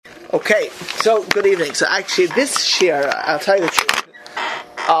Okay, so good evening. So actually, this year, I'll tell you the truth.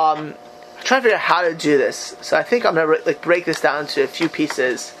 I'm trying to figure out how to do this. So I think I'm gonna break this down into a few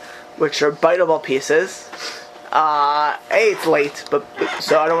pieces, which are biteable pieces. It's late, but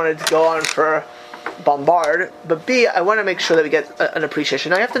so I don't want it to go on for bombard. But B, I want to make sure that we get an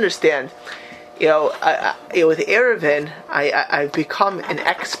appreciation. Now you have to understand, with Eruvin, I've become an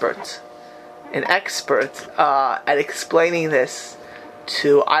expert at explaining this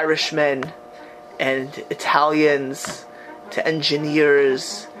to Irishmen and Italians, to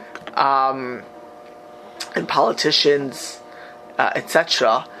engineers, and politicians,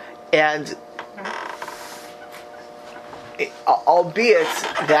 etc. And albeit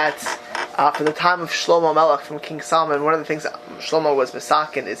that from the time of Shlomo Melech, from King Solomon, one of the things that Shlomo was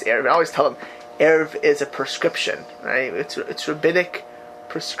misaken is Erev. I always tell him, Erev is a prescription, right? It's rabbinic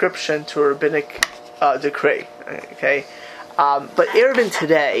prescription to a rabbinic decree, okay? But Eruvin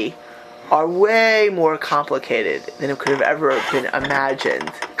today are way more complicated than it could have ever been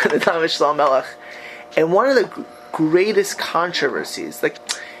imagined at the time of Shlomo Melech. And one of the greatest controversies,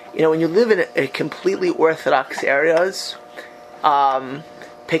 when you live in a completely orthodox areas,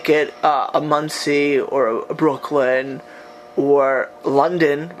 pick it a Muncie or a Brooklyn or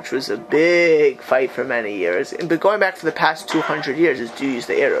London, which was a big fight for many years, but going back for the past 200 years, is do you use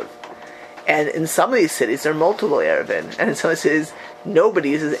the Erev? And in some of these cities, there are multiple Eruvin, and in some cities,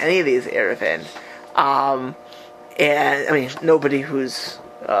 nobody uses any of these Eruvin. And I mean, nobody who's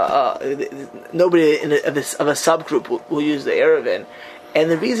nobody of a subgroup will use the Eruvin.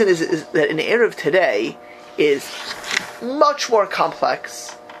 And the reason is that an Erev today is much more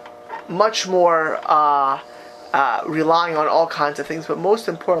complex, much more relying on all kinds of things, but most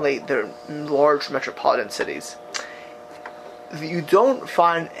importantly, they're large metropolitan cities. You don't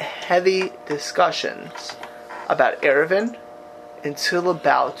find heavy discussions about Eruvin until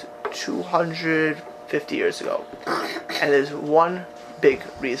about 250 years ago. And there's one big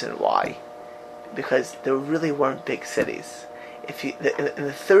reason why. Because there really weren't big cities. In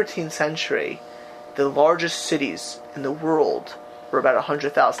the 13th century, the largest cities in the world were about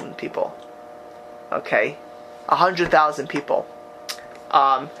 100,000 people. Okay? 100,000 people.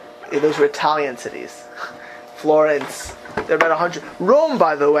 Those were Italian cities. Florence, they're about 100. Rome,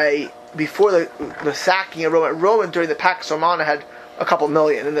 by the way, before the sacking of Rome during the Pax Romana had a couple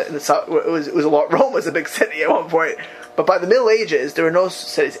million. It was a lot. Rome was a big city at one point. But by the Middle Ages, there were no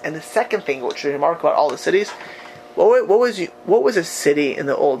cities. And the second thing, which is remarkable about all the cities, what was a city in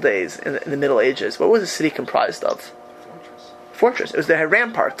the old days, in the Middle Ages? What was a city comprised of? Fortress. They had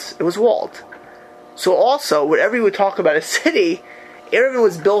ramparts. It was walled. So also, whenever you would talk about a city, Eruvin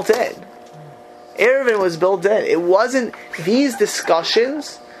was built in. Eruvin was built in. It wasn't. These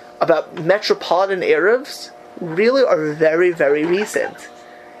discussions about metropolitan Erevs really are very, very recent,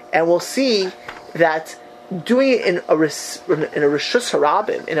 and we'll see that doing it in a Rishus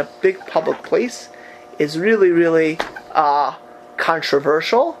Harabim, in a big public place, is really, really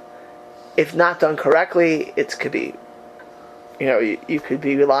controversial. If not done correctly, it could be. You could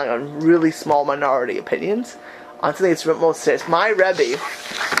be relying on really small minority opinions on something that's most serious. My Rebbe,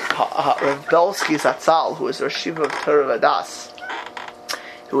 Rav Belsky Zatzal, who was the Rosh Yeshiva of Torah Vadas,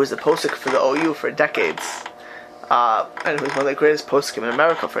 who was the posek for the OU for decades, and who was one of the greatest poskim in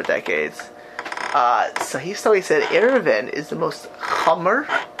America for decades. So he said Eruvin is the most chomer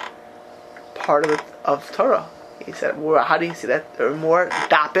part of Torah. He said, well, how do you see that? There are more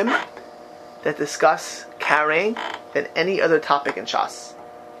dapim that discuss carrying than any other topic in Shas.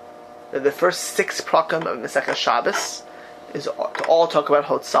 The first 6 prakim of Masechah Shabbos is to all talk about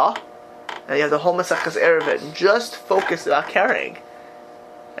Hotzah, and you have the whole Masechah's Eruvin just focused about carrying.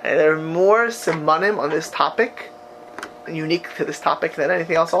 And there are more simanim on this topic, unique to this topic, than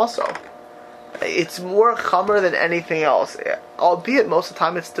anything else also. It's more chamer than anything else, albeit most of the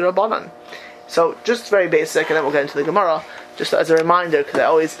time it's the Rabbanan. So just very basic, and then we'll get into the Gemara, just as a reminder, because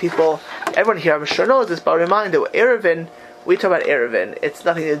everyone here I'm sure knows this, but a reminder, Eruvin, we talk about Eruvin, it's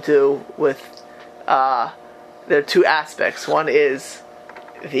nothing to do with, there are 2 aspects. One is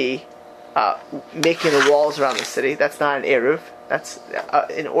the making the walls around the city. That's not an Eruv. That's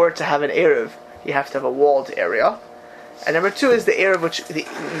in order to have an Eruv, you have to have a walled area. And number 2 is the Eruv, the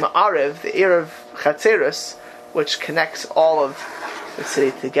Ma'ariv, the Eruv Chatzeros, which connects all of the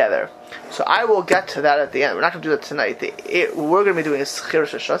city together. So I will get to that at the end. We're not going to do that tonight. We're going to be doing a Schir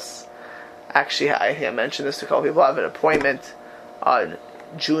Shashas. Actually, I mentioned this to a couple people. I have an appointment on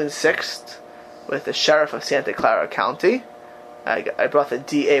June 6th with the sheriff of Santa Clara County. I brought the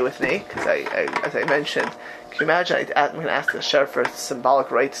DA with me because, as I mentioned, can you imagine? I'm going to ask the sheriff for symbolic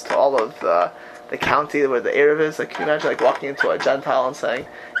rights to all of the county where the Erev is. Can you imagine walking into a Gentile and saying,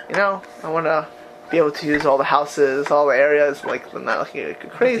 I want to be able to use all the houses, all the areas, like not looking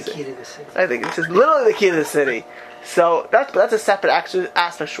crazy. The key to the city. I think this is literally the key to the city. So that's a separate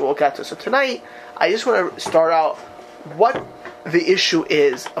aspect we'll get to. So tonight, I just want to start out what the issue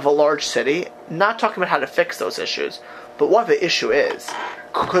is of a large city. Not talking about how to fix those issues, but what the issue is.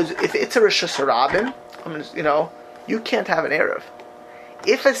 Because if it's a Rishus Harabim, you can't have an Erev.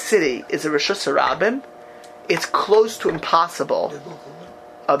 If a city is a Rishus Harabim, it's close to impossible.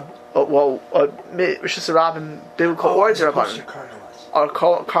 Rishus Harabim, biblical or Zerabanan, or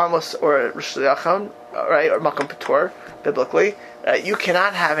Karmelis or Rishus Yachon, right, or Makom Patur, biblically, you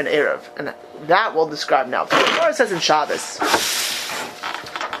cannot have an Erev, and that we'll describe now. So the Gemara says in Shabbos.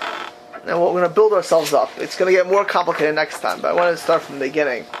 Now we're going to build ourselves up. It's going to get more complicated next time, but I want to start from the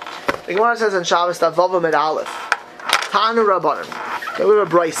beginning. The Gemara says in Shabbos that Vav Amid Aleph, Tanu Rabbanim. Okay, we have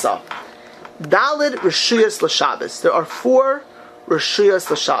a brisa. Dalid Rishuyas l'Shabbos. There are 4 Rishuyas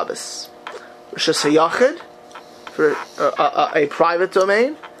l'Shabbos. Rishus HaYachid, for a private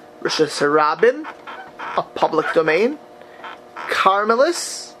domain. Rishus HaRabim, a public domain.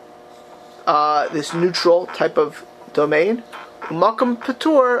 Karmelis, this neutral type of domain. Makom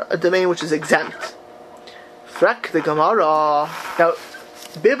Patur, a domain which is exempt. Frek the Gemara. Now,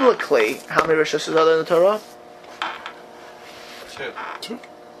 biblically, how many Rishus are there in the Torah?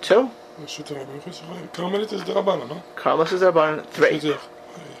 2? Karmelis is the Rabbanan, no? Karmelis is the Rabbanan. 3.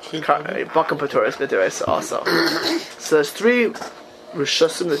 Makom Patur is Midiris also. So there's 3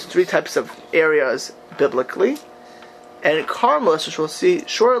 Rishusim, there's 3 types of areas biblically. And Karmelis, which we'll see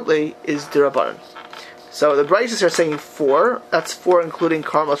shortly, is the Rabbanan. So the Braisos are saying 4. That's 4 including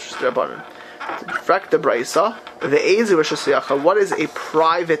Karmelis, which is the Rabbanan. Frek the Braisa. The Ezi Rishus Yacha. What is a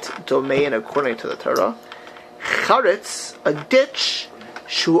private domain according to the Torah? Charetz, a ditch,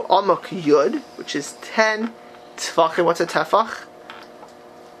 Shu Amok Yud, which is 10 Tfachim. What's a Tefach?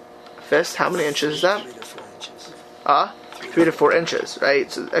 Fist, how many inches is that? 3 to 4 inches. 3 to 4 inches,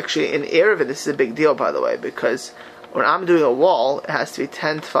 right? So actually in Erevin, this is a big deal, by the way, because when I'm doing a wall, it has to be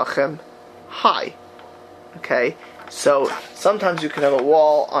 10 Tfachim high. Okay? So sometimes you can have a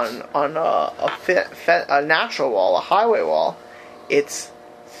wall on a natural wall, a highway wall, it's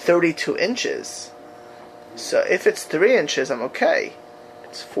 32 inches. So if it's 3 inches, I'm okay.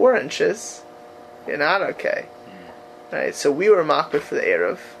 It's 4 inches, you're not okay. Right? So we were makbid for the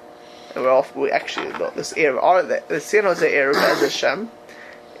Erev, and we actually built this Erev. The San Jose Erev as Hashem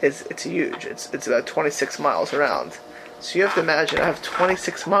it's huge. It's about 26 miles around. So you have to imagine I have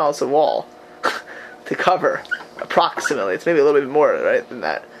 26 miles of wall to cover, approximately. It's maybe a little bit more, right, than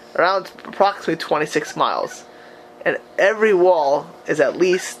that. Around approximately 26 miles, and every wall is at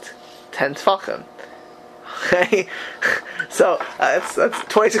least 10 tefachim. Okay, so that's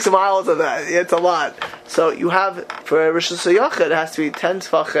 26 miles of that. It's a lot. So you have for Rishus HaYachid, it has to be 10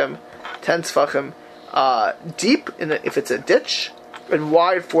 tefachim deep if it's a ditch, and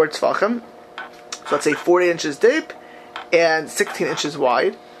wide 4 tefachim. So let's say 40 inches deep and 16 inches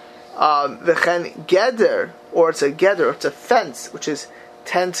wide. V'chen geder, or it's a geder, it's a fence, which is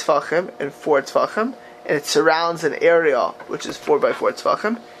 10 tefachim and 4 tefachim, and it surrounds an area which is 4 by 4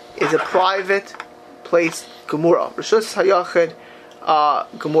 tefachim, is a private place. Gemura, Rishus HaYachid,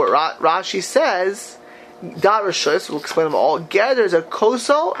 Gemura. Rashi says, Da Rishus, we'll explain them all. Geder is a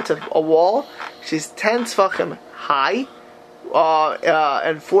koso, it's a wall, which is 10 tefachim high,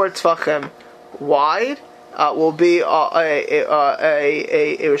 and 4 tefachim wide. Will be a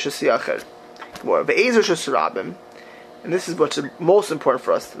Rishus HaYachid. Gemura. Ve'ez Rishus HaRabim, and this is what's most important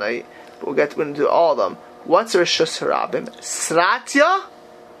for us tonight, but we're going to do all of them. What's a Rishus HaRabim? Sratya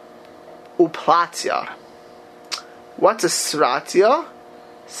Uplatya. What's a Sratya?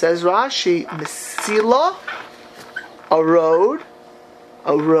 Says Rashi, Mesila, a road,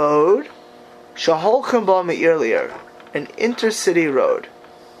 Shaholchem Ba Me'ir Le'ir, an intercity road.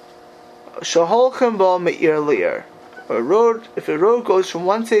 Shaholchem Ba Me'ir Le'ir, a road. If a road goes from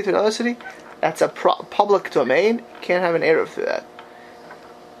one city to another city, that's a public domain. You can't have an Erev through that.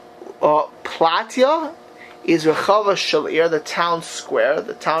 Platya is Rechava Shalir, the town square,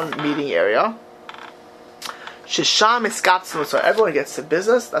 the town meeting area. Shisham Iskatzim, so everyone gets to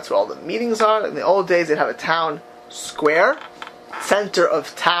business. That's where all the meetings are. In the old days, they'd have a town square, center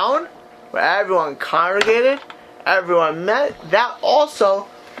of town, where everyone congregated, everyone met. That also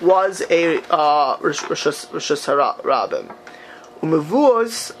was a Rishus HaRabim.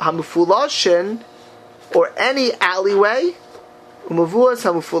 Umevuos Hamufulashin, or any alleyway. Umevuos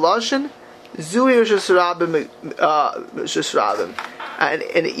Hamufulashin, Zui Rishus HaRabim. And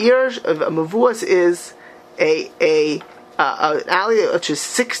an ear of Umevuos is an alley which is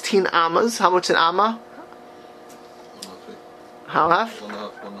 16 amas. How much an amma? How half?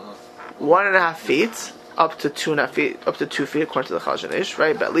 1.5 feet up to 2.5 feet, up to 2 feet according to the Chazon Ish,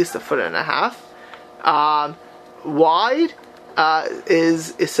 right? But at least 1.5 feet. Wide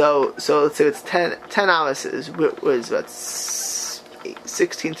is so let's say it's 10 amas was about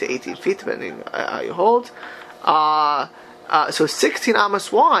 16 to 18 feet depending how you hold. So 16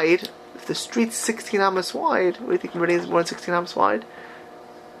 amas wide. If the street's 16 amas wide, what do you think Meridian is more than 16 amas wide?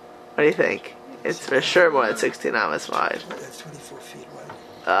 What do you think? It's for sure more than 16 amas wide. That's 24 feet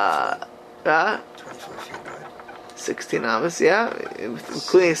wide. 24 feet wide. 16 amas, yeah,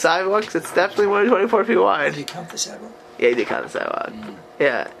 including sidewalks. It's definitely more than 24 feet wide. Do you count the sidewalk? Yeah, you do count the sidewalk.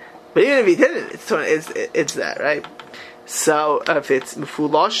 Yeah, but even if you didn't, it's that, right? So if it's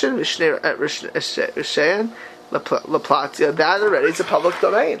mefuloshin rishayan laplatia, that already is a public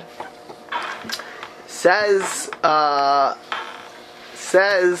domain. Says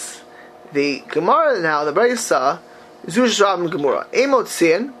the Gemara now, the Brisa, Zush Rabban Gemara, Emot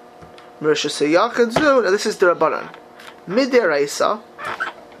Sin, Mershus Yachad Zu. Now this is the Rabbanan. Midiraisa,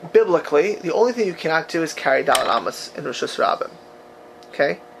 biblically, the only thing you cannot do is carry Dalet Amos in Rosh Hashanah.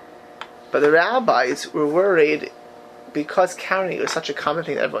 Okay? But the rabbis were worried because carrying was such a common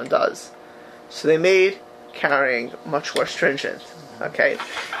thing that everyone does. So they made carrying much more stringent. Okay?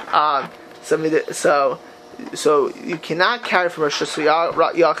 So you cannot carry from Rosh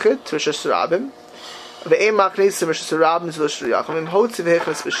Yachid to Rosh Hashanah. Excuse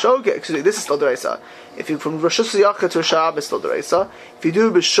me, this is still Deraisa. If you from Rosh Hashanah to Rosh Hashanah, it's still Deraisa. If you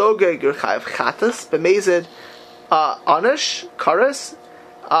do B'shogeg, you're Chayav Chatas, B'mezid, Anish, Karas,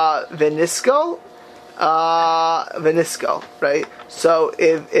 Venisko, right? So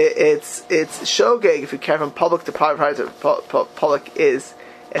if it's Shogeg, if you carry from public to private to public is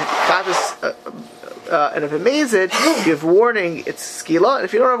Chatas, and if it mazid, if you have warning, it's skila, and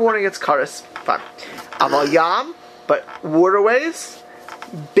if you don't have warning, it's karas. Fine. Amal yam, but waterways,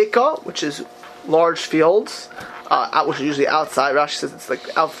 bika, which is large fields, which are usually outside. Rashi says it's like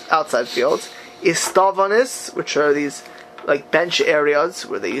outside fields. Istavanis, which are these like bench areas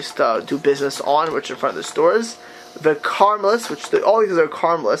where they used to do business on, which are in front of the stores. The karmelis, which all these are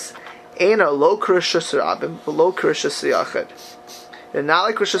karmelis, ain't a low karishas rabim, below karishas yachid. They're not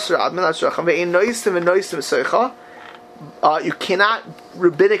like Rosh Hashanah. You cannot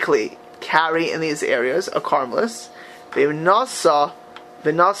rabbinically carry in these areas a karmelis. And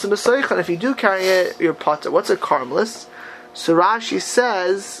if you do carry it, you're potter. What's a karmelis? So Rashi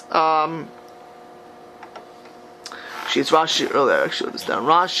says, it's Rashi earlier, actually, this down.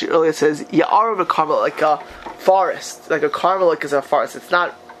 Rashi earlier says, Ya'ar of a karmel, like a forest. Like a karmel, like is a forest. It's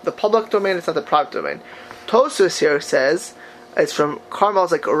not the public domain, it's not the private domain. Tosfos here says, it's from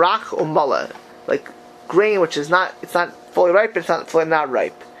Carmel's like Rach Umala, like grain which is not fully ripe, but it's not fully not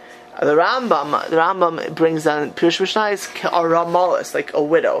ripe. The Rambam brings down Pirush Mishnah is Ramalis, like a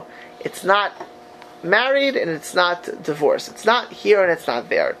widow. It's not married and it's not divorced. It's not here and it's not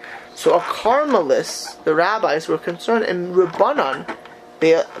there. So a Carmelis, the rabbis were concerned, and Rabbanan,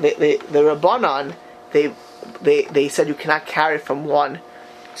 the Rabbanan, they said you cannot carry from one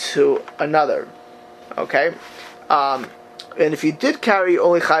to another. Okay. And if you did carry,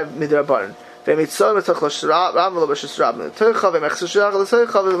 only chayv midrabanan. And then it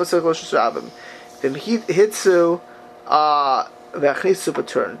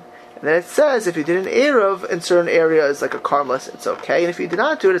says if you did an eruv in certain areas like a karmelis, it's okay. And if you did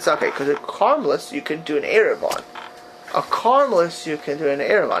not do it, it's okay because a karmelis you can do an eruv on. A karmelis you can do an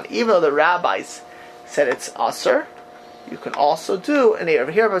eruv on, even though the rabbis said it's aser. You can also do an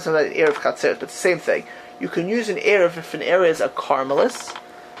eruv. Here, I'm talking about an eruv chatzeret, but it's the same thing. You can use an eruv if an area is a karmelis,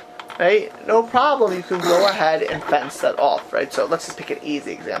 right? No problem. You can go ahead and fence that off, right? So let's just pick an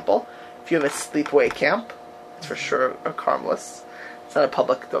easy example. If you have a sleepaway camp, it's for sure a karmelis. It's not a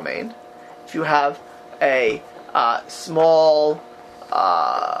public domain. If you have a small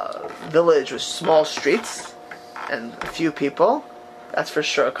village with small streets and a few people, that's for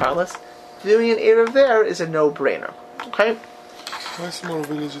sure a karmelis. Doing an eruv there is a no-brainer. Okay? Why small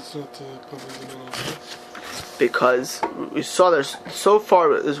village it's not public domain? Because we saw there's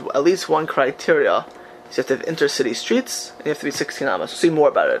at least one criteria. You have to have intercity streets and you have to be 16 amas. We'll see more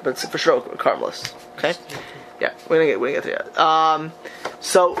about it, but it's for sure karmelis. Okay? Yeah, we're gonna get there.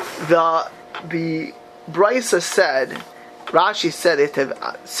 So the Brisa said, Rashi said they have to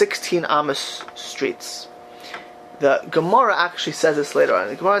have 16 amas streets. The Gemara actually says this later on.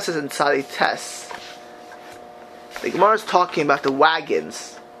 The Gemara says in Tzadi Tes. The Gemara is talking about the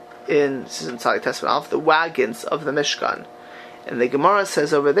wagons this is in Tzadi Tes the wagons of the Mishkan. And the Gemara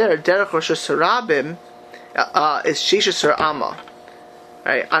says over there, Derech Rosh Hashanah is Shishasar Amma.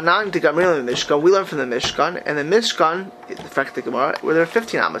 Right? Anan de Gamriel Mishkan. We learn from the Mishkan, and the Mishkan, in fact, the Gemara, where there are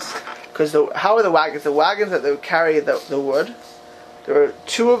 15 amas. Because how are the wagons? The wagons that they would carry the wood. There were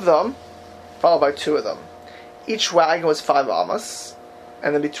 2 of them, followed by 2 of them. Each wagon was 5 amas,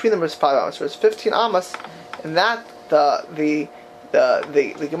 and then between them was 5 amas. So it was 15 amas, and that the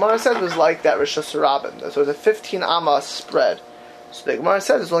Gemara said was like that Rosh Hashanah. So it was a 15 amas spread. So the Gemara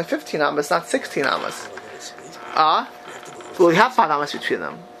said there's only 15 amas, not 16 amas. Well, we have 5 amas between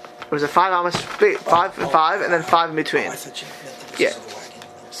them. There was a 5 amas, 5 and 5, and then 5 in between. I thought you meant Yeah.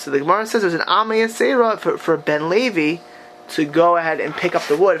 So the Gemara says there's an Amma Yasera for Ben Levi to go ahead and pick up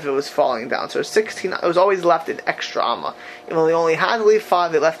the wood if it was falling down. So 16, it was always left an extra Amma. Even though they only had to leave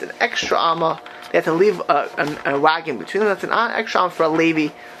 5, they left an extra Amma. They had to leave a wagon between them. That's an extra Amma for a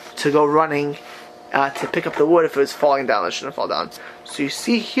Levi to go running to pick up the wood if it was falling down. It shouldn't fall down. So you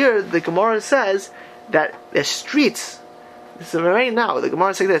see here, the Gemara says that the streets, this is right now, the Gemara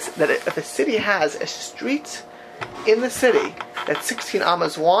is saying this, that if a city has a street in the city that's 16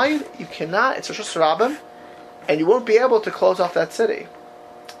 amas wide, you cannot, it's Rosh Hashanah, and you won't be able to close off that city.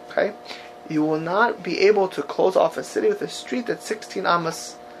 Okay? You will not be able to close off a city with a street that's 16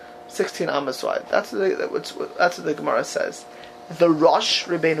 amas wide. That's what the Gemara says. The Rosh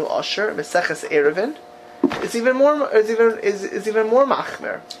Rabbeinu Asher Meseches Erevin is even more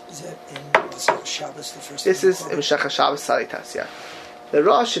machmer. Is that in Masechet Shabbos, the first? This is in Masechet Shabbos Salitas, yeah. The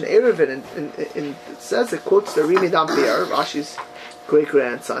Rosh in Erevin, it says, it quotes the Rimi Dampier, Rashi's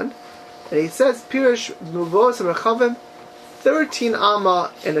great-grandson, and he says, Pirush Muvos Rechavim, 13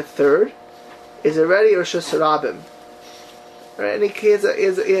 Amma and a third is already Rosh Hashanah. Right? And he says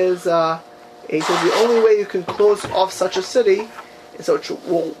the only way you can close off such a city, and so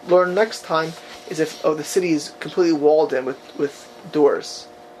we'll learn next time, is if the city is completely walled in with doors.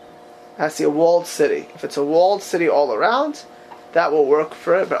 It has to be a walled city. If it's a walled city all around, that will work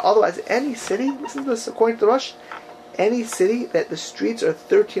for it. But otherwise, any city, listen to this, according to the Rosh, any city that the streets are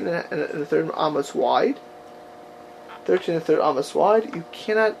 13 and a third amas wide, 13 and a third amas wide, you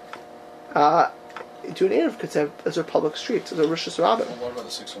cannot do an Erev because those are public streets. Those are Rosh Hashanah. Well, what about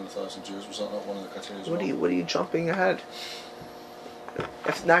the 600,000 Jews? Was that not one of the criteria as What well? are you jumping ahead?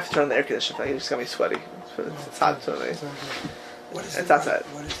 Now I have to turn on the air conditioner. You just got me sweaty. It's hot to me. What is It's the outside.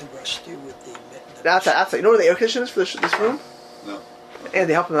 What does the Rosh do with the That's outside. You know where the air conditioner is for this room? No. And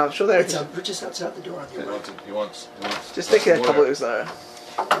they help him out. Show the air It's conditioner. just outside the door on the right. He wants Just take it a more couple air. years there.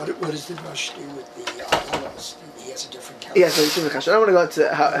 What does the Rosh do with the olives? He has a different calculation. Yeah, so he's doing the kasha. I don't want to go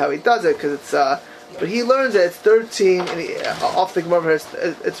into how he does it because it's. But he learns that it's 13 and off the Gemara.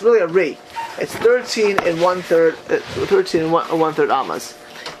 It's really a re. It's 13 and 1/3. 13 and 1/3 amas.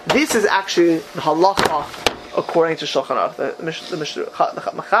 This is actually the halacha according to Shulchan Aruch. The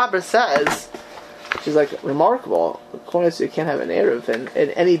Mechaber says, which is like remarkable. According to you can't have an Erev in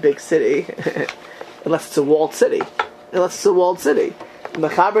any big city unless it's a walled city. The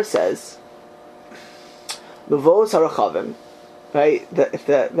Mechaber says, Mevos harachavim, right? If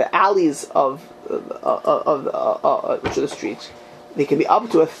the alleys of which are the streets, they can be up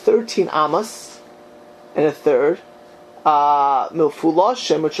to a 13 amas and a third.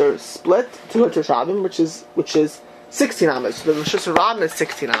 Milfulashim, which are split to Rosh Hashanah, which is 16 amas. So the Rosh Hashanah is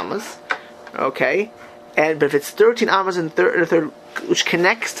 16 amas, okay. But if it's 13 amas and a third, which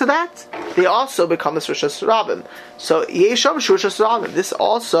connects to that, they also become this Rosh Hashanah. So Yesham Rosh Hashanah. This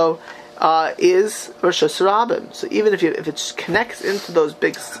also is Rosh Hashanah. So even if it just connects into those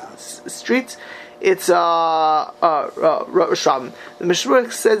big streets, it's Rosh Hashanah. The Mishra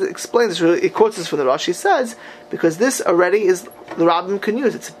explains this. It quotes this from the Rosh. He says because this already is the Rabbim can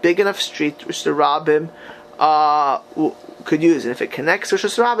use. It's a big enough street which the Rabbim could use, and if it connects Rosh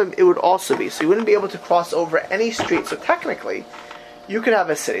Hashanah, it would also be. So you wouldn't be able to cross over any street. So technically, you could have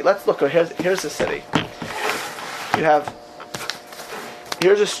a city. Let's look. Here's the city.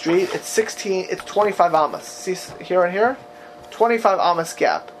 Here's a street. It's 25 amas. See here and here, 25 amas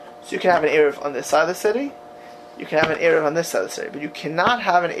gap. So you can have an Erev on this side of the city. You can have an Erev on this side of the city, but you cannot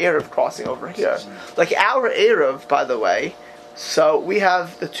have an Erev crossing over here. Like our Erev, by the way. So we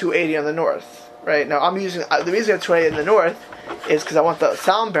have the 280 on the north. Right now, I'm using the reason I have 280 in the north is because I want the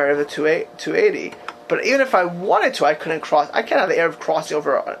sound barrier of the 280. But even if I wanted to, I couldn't cross. I can't have the Erev crossing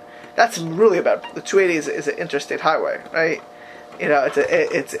over. That's really bad. The 280 is an interstate highway, right? You know,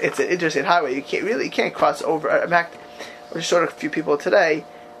 it's an interstate highway. You can't cross over. In fact, I just showed a few people today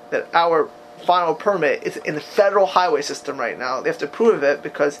that our final permit is in the federal highway system right now. They have to prove it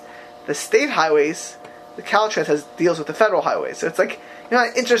because the state highways, the Caltrans deals with the federal highways. So it's like,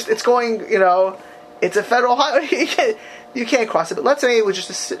 it's going, it's a federal highway. You can't cross it. But let's say it was just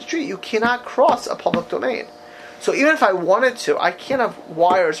a street. You cannot cross a public domain. So even if I wanted to, I can't have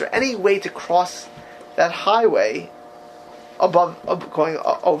wires or any way to cross that highway going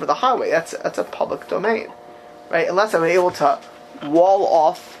over the highway. That's a public domain, right? Unless I'm able to wall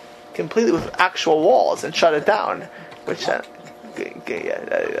off completely with actual walls and shut it down, which that's Didn't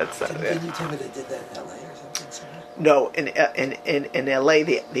you tell me they did that in LA or something? Somewhere? No, in LA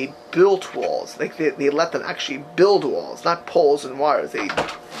they built walls. Like they let them actually build walls, not poles and wires. They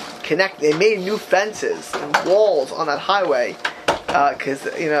made new fences and walls on that highway because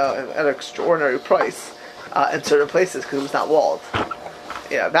at an extraordinary price in certain places because it was not walled.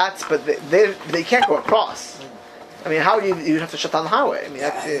 Yeah, but they can't go across. I mean, how you have to shut down the highway? I mean,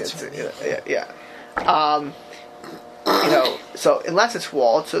 so unless it's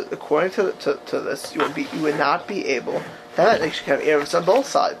walled, so according to this, you would not be able. That actually can have areas on both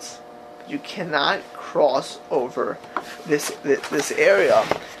sides. You cannot cross over this area.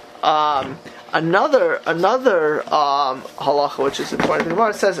 Another halacha which is important. The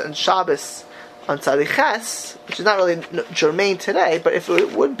Gemara says in Shabbos on Tzadiches, which is not really germane today, but if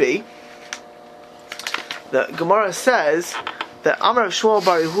it would be, the Gemara says that Amar of Shmuel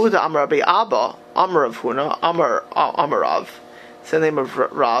Bar Yehuda, Amar Rabbi Abba, Amar of Huna, Amar Rav. It's the name of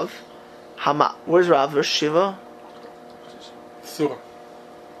Rav. Where's Rav? Where's Shiva? Surah.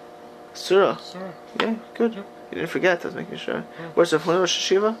 Yeah, good. Yeah. You didn't forget. I was making sure. Yeah. Where's Rav Huna? Where's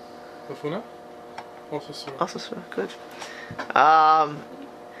Shiva? Rav Huna? Also Surah. Also Surah. Good.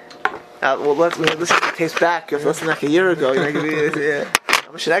 Let's take the tapes back. If listen like a year ago,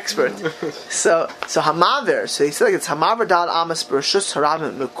 I'm an expert. So Hamaver. So he said like it's Hamaver Dal Amas Bershus Haram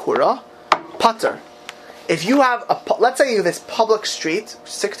Mekura Pater. If you have let's say you have this public street,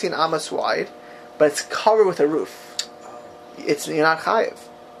 16 amas wide, but it's covered with a roof, you're not chayiv.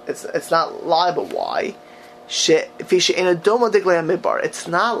 It's not liable. Why? It's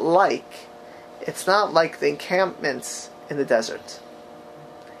not like the encampments in the desert.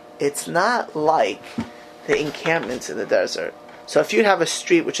 It's not like the encampments in the desert. So if you have a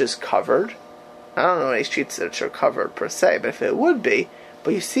street which is covered, I don't know any streets that are covered per se, but if it would be,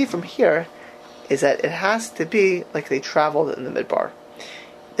 but you see from here, is that it has to be like they traveled in the midbar.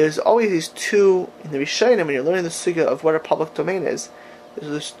 There's always these two, in the Rishonim, when you're learning the sugya of what a public domain is,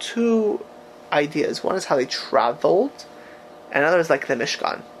 there's two ideas. One is how they traveled, and another is like the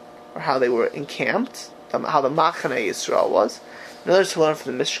Mishkan, or how they were encamped, how the Machane Yisrael was. Another is to learn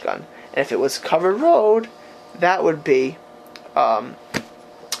from the Mishkan. And if it was covered road, that would be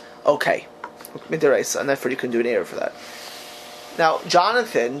okay. Midiraisa, and therefore you can do an error for that. Now,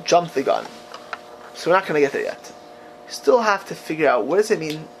 Jonathan jumped the gun. So we're not going to get there yet. You still have to figure out what does it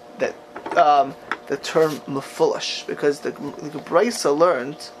mean that the term mefulish, because the Brisa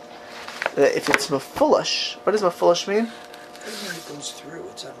learned that if it's mefulish, what does mefulish mean? It goes through.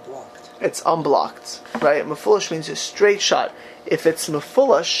 It's unblocked. It's unblocked, right? Mefulish means a straight shot. If it's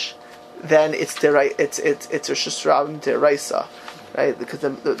mefulish, then it's it's Rosh Hashanah deraisa, right? Because the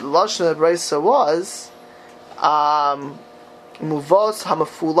lashon of the Brisa was muvos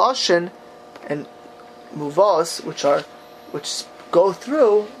hamafulashin and muvos, which go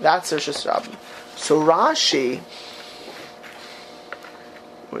through. That's Rosh Hashanah. So Rashi,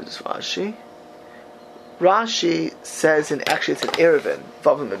 where's Rashi? Rashi says, actually it's in Eruvin,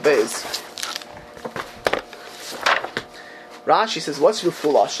 Vavim Beis. Rashi says, what's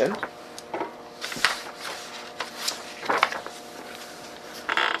Rufulashin?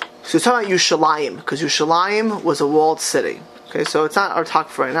 So it's talking about Yushalayim, because Yushalayim was a walled city. Okay, so it's not our talk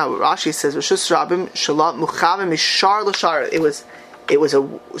for right now. But Rashi says, Rishus Rabim Shalat Muchavim Mishar L'Shar. It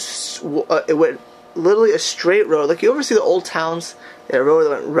went literally a straight road. Like you ever see the old towns? They had a road that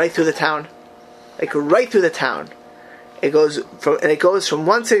went right through the town. Like right through the town. It goes from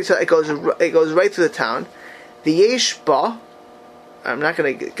one city to it goes right through the town. The Yeshba, I'm not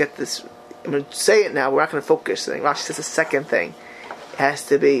going to get this. I'm going to say it now. We're not going to focus. Rashi says the second thing. It has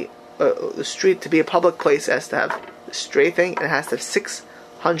to be the street to be a public place. It has to have the straight thing, and it has to have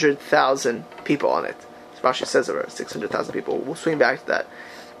 600,000 people on it. So Rashi says over 600,000 people. We'll swing back to that.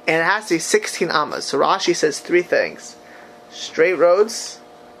 And it has to be 16 amas. So Rashi says three things: straight roads,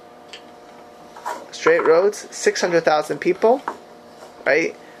 600,000 people,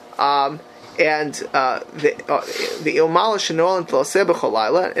 right? And the Ilmala Shenol and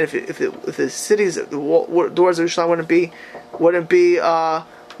Tlasebecholila. And if the cities, the doors of Yerushalayim wouldn't be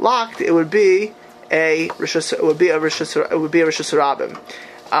locked, it would be a Rosh Hashanah.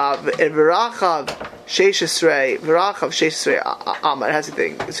 V'rachav sheishrei Amma. It has a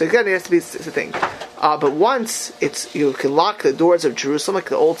thing. So again, it has to be a thing. But once you can lock the doors of Jerusalem, like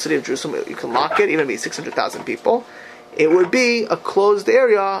the old city of Jerusalem, you can lock it, even if it be 600,000 people. It would be a closed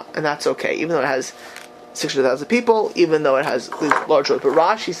area, and that's okay, even though it has 600,000 people, even though it has these large roads. But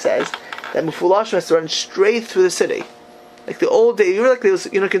Rashi says that Mufulashim has to run straight through the city. Like the old day, you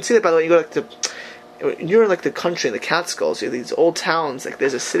can see that, by the way, you go you're in like the country, in the Catskills, you have these old towns, like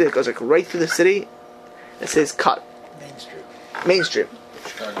there's a city that goes like right through the city, it says cut. Main Street.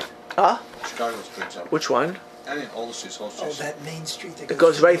 Chicago. Huh? Chicago's a good example. Which one? Any all the streets, all the Oh, streets. that main street that It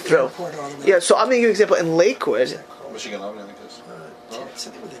goes right through. airport all the way Yeah, so I'm going to give you an example. In Lakewood, Michigan Avenue, I think it is. No?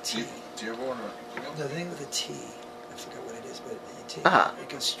 something with a T. Dearborn or The thing with a T. I forgot what it is, but the T. Uh-huh. It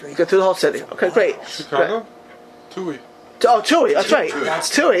goes straight. go through the whole city. Okay, great. Chicago? Tui. Oh, Tui, that's right. That's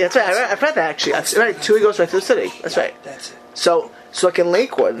Tui, that's right. I've read that actually. That's right. Tui goes right through the city. That's right. That's it. So like in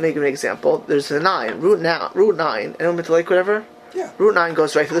Lakewood, let me give you an example. There's the Route 9. Anyone been to Lakewood ever? Yeah. Route 9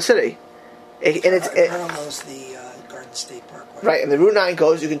 goes right through the city. Earl knows the Garden State Parkway. Right, and the Route 9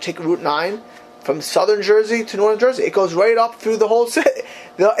 goes, you can take Route 9 from southern Jersey to northern Jersey. It goes right up through the whole city.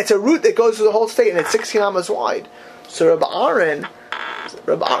 It's a route that goes through the whole state, and it's 16 miles wide. So Rabbi Aaron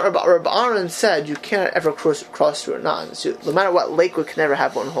said you can't ever cross Route 9. So no matter what, Lakewood can never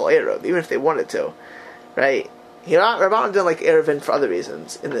have one whole Erev, even if they wanted to. Right? Rabbi Aaron didn't like Erevin for other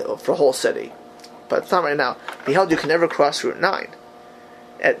reasons, for a whole city. But it's not right now. He held you can never cross Route 9.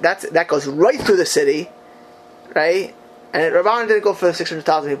 That goes right through the city, right? And Rabbi Aaron didn't go for the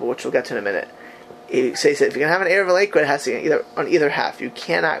 600,000 people, which we'll get to in a minute. He said if you're going to have an Erev in Lakewood, it has to be on either half. You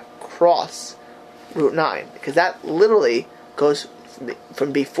cannot cross Route 9, because that literally goes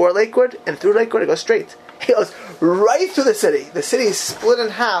from before Lakewood and through Lakewood. It goes straight. It goes right through the city. The city is split in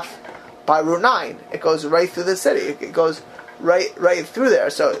half by Route 9. It goes right through the city. It goes right through there.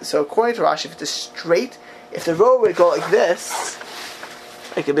 So according to Rashi, if the road would go like this,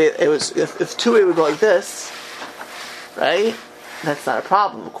 if two-way would go like this, right? That's not a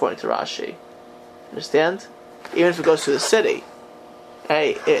problem according to Rashi. Understand? Even if it goes through the city,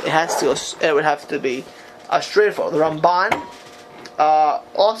 right? It has to go. It would have to be straightforward. The Ramban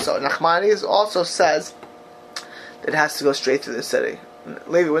Nachmanides also says that it has to go straight through the city.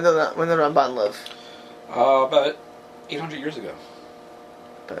 Levi, when did the Ramban live? About 800 years ago.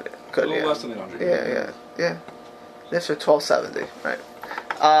 But A little less than 800. Yeah. This for 1270, right?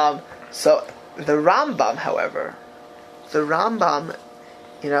 So the Rambam, however, the Rambam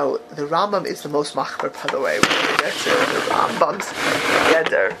is the most machmer, by the way. We're going to get to the Rambam's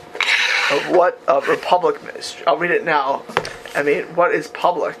geder of Republic ministry. I'll read it now. I mean, what is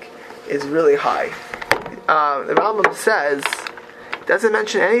public is really high. The Rambam says, doesn't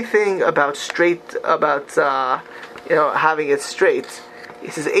mention anything about having it straight. He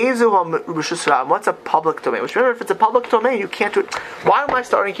says, what's a public domain? Which, remember, if it's a public domain, you can't do it. Why am I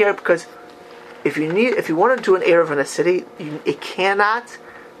starting here? Because if you want to do an Erev in a city, it cannot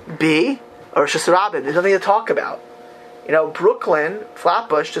be a Rosh Hashanah. There's nothing to talk about. Brooklyn,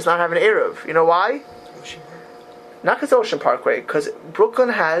 Flatbush does not have an Erev. You know why? Ocean Park. Not because of Ocean Parkway, because Brooklyn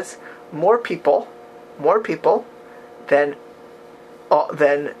has more people than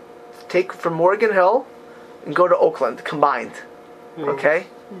take from Morgan Hill and go to Oakland combined. Okay,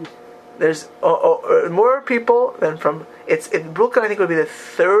 there's more people than from Brooklyn. I think would be the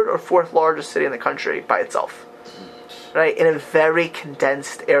third or fourth largest city in the country by itself, right? In a very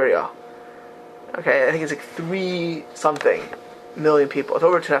condensed area. Okay, I think it's like 3-something million people. It's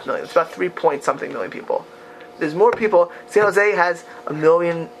over 2.5 million. It's about 3-point-something million people. There's more people. San Jose has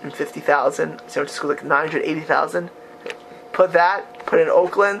 1,050,000. San Francisco like 980,000. Put in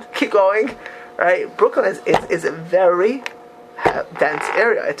Oakland. Keep going, right? Brooklyn is a very dense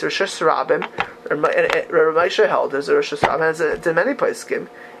area. It's Rosh Hashanah. Rabbi Moshe held there's a Rosh Hashanah. It's in many places. You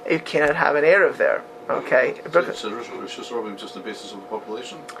cannot have an Erev there. Okay. So Rosh Hashanah just the basis of the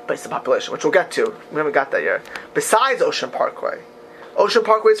population? Based on population, which we'll get to. We haven't got that yet. Besides Ocean Parkway. Ocean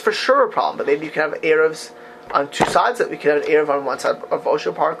Parkway is for sure a problem, but maybe you can have Erevs on two sides. That we can have an Erev on one side of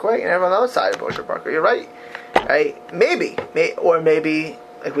Ocean Parkway and Erev on the other side of Ocean Parkway. You're right. Right? Maybe,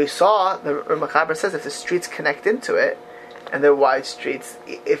 like we saw, the Machaber says, if the streets connect into it, and they're wide streets,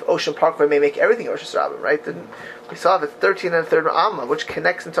 if Ocean Parkway may make everything Rosh Hashanah, right? Then we saw the 13 and 3rd Amma, which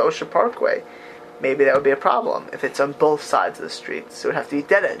connects into Ocean Parkway. Maybe that would be a problem if it's on both sides of the streets. So it would have to be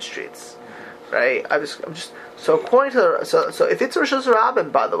dead end streets, right? I'm just so according to so if it's Rosh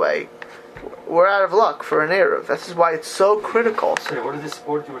Hashanah, by the way, we're out of luck for an Erev. This is why it's so critical. Sorry, what is this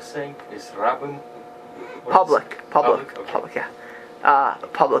word you were saying? Is Rabban? Public, okay. yeah,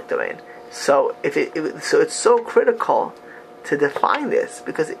 public domain. So so it's so critical to define this,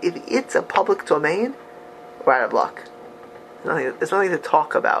 because if it's a public domain, we're out of luck. There's nothing to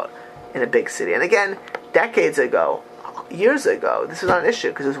talk about in a big city. And again, decades ago, years ago, this was not an issue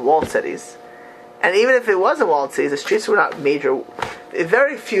because it was walled cities. And even if it wasn't walled cities, the streets were not major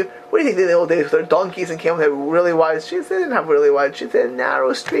Very few. What do you think in the old days? Their donkeys and camels had really wide streets. They didn't have really wide streets. They had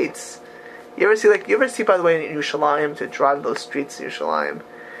narrow streets. You ever see, by the way, in Yerushalayim, to drive those streets in Yerushalayim,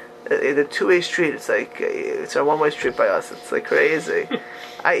 the two-way street. It's like it's a one-way street by us. It's like crazy.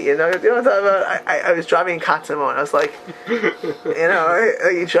 You know what I'm talking about? I was driving in Katzimo, and I was like,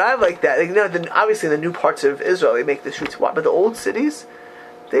 you drive like that. Obviously, in the new parts of Israel, they make the streets wide, but the old cities,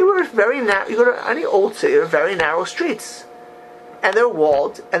 they were very narrow. You go to any old city, they're very narrow streets, and they're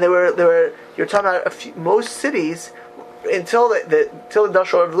walled, and they were. You're talking about most cities. Until the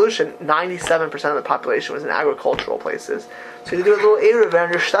Industrial Revolution, 97% of the population was in agricultural places. So you do a little Erev around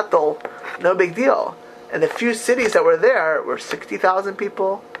your shtetl, no big deal. And the few cities that were there were 60,000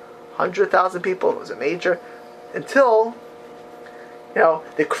 people, 100,000 people. It was a major. Until,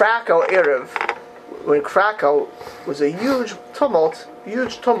 the Krakow Erev, when Krakow was a huge tumult,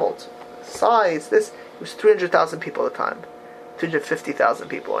 size, it was 300,000 people at the time. 350,000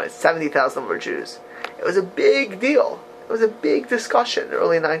 people, and 70,000 were Jews. It was a big deal. It was a big discussion in the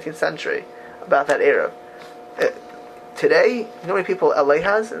early 19th century about that era. Today, you know how many people LA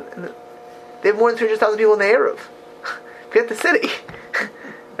has? They have more than 300,000 people in the Erev. Forget the city.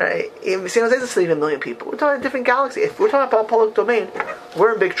 Right? In San Jose, it's a city of 1 million people. We're talking a different galaxy. If we're talking about public domain,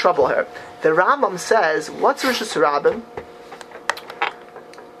 we're in big trouble here. The Rambam says, what's Rosh Hashanah?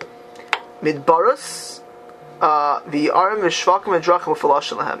 Midbarus, the Arim V'Shvakim V'Drachim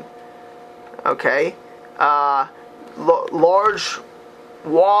V'Falash Lahem. Okay? Large,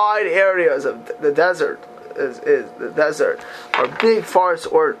 wide areas of the desert is the desert, or big forests,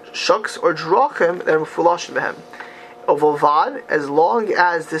 or shuks, or drachim that are fulashim behem. Ovovad, as long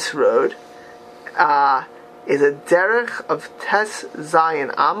as this road is a derech of tes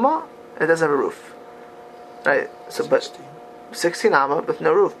zayin amma, and it doesn't have a roof, right? So, 16 amma with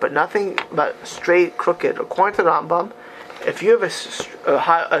no roof, but nothing but straight, crooked. According to the Rambam, if you have a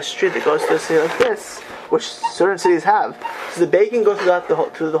street that goes to a city like this, which certain cities have, does the bacon go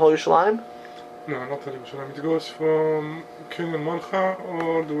through the whole Yerushalayim? No, not the Yerushalayim. It goes from King and Mancha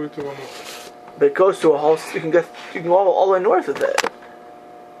all the way to Ramah. But it goes to a whole. You can go all the way north with it.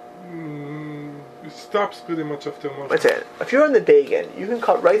 It stops pretty much after Mancha. What's it? If you're on the bacon, you can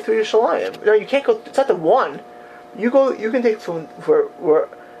cut right through Yerushalayim. No, you can't go. It's not the one. You can take from where.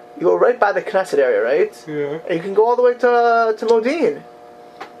 You go right by the Knesset area, right? Yeah. And you can go all the way to Modin.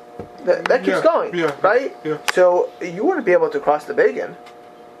 That keeps going, right? Yeah. So you wouldn't be able to cross the Begin.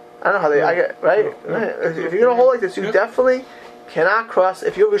 I don't know how they. I get right. No. If you're gonna hold like this, you definitely cannot cross.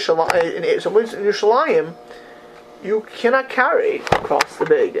 If you're in Yerushalayim, you cannot carry across the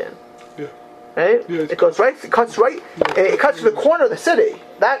Begin. Yeah. Right? Yeah, it goes right. It cuts right. It cuts to the corner of the city.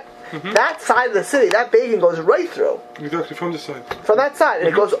 That side of the city, that Begin goes right through. Exactly, from the side. From that side, and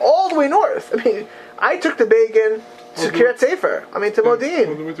it goes all the way north. I mean, I took the Begin to Kiryat Sefer. I mean, to Modin.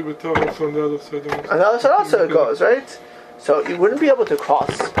 All the way to Betar, also on the other side. On the other side also it goes, right? So you wouldn't be able to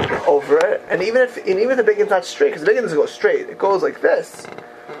cross over it, and even if the Begin's not straight, because the Begin doesn't go straight, it goes like this,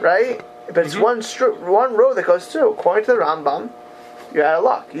 right? But it's one road that goes through. According to the Rambam, you're out of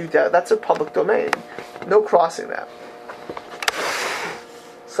luck. That's a public domain. No crossing that.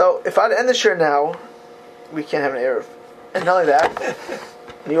 So if I'd end the shir now, we can't have an Erev. And not only that,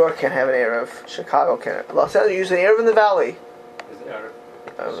 New York can't have an Erev. Chicago can't. Los Angeles use an Erev in the Valley.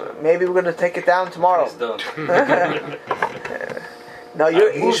 Maybe we're going to take it down tomorrow. It's done. No,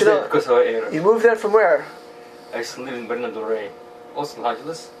 you should know. Because of Erev. You moved there from where? I used to live in Marina Del Rey. Also Los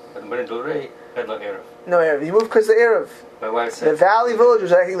Angeles, but Marina Del Rey had no Erev. No Erev. You moved because of the Erev. My wife The said. Valley Village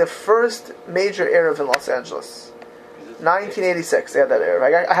was, I think, the first major Erev in Los Angeles. 1986, they had that Erev.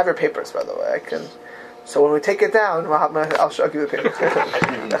 I have your papers, by the way. I can. So when we take it down, I'll show you the papers.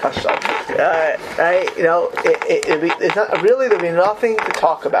 It's not really. There'll be nothing to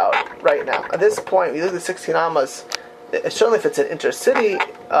talk about right now. At this point, we look at the 16 amas. Certainly, if it's an intercity,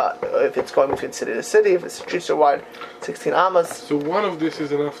 if it's going between city to city, if the streets are wide, 16 amas. So one of this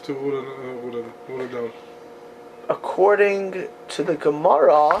is enough to rule it down. According to the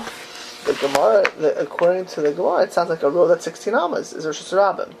Gemara, according to the Gemara, it sounds like a road that's 16 amas is Rosh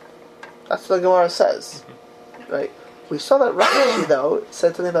Hashanah. That's what the Gemara says, right? We saw that Rashi though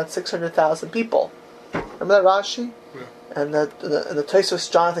said something about 600,000 people. Remember that Rashi? Yeah. And the Tosfos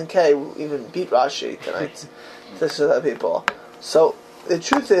Jonathan K. even beat Rashi tonight. 600,000 people. So the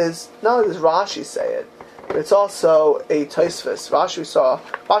truth is, not only does Rashi say it, but it's also a Tosfos. Rashi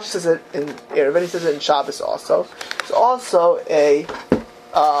says it in Erev, and he says it in Shabbos also. It's also a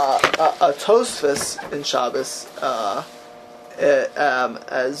Tosfos in Shabbos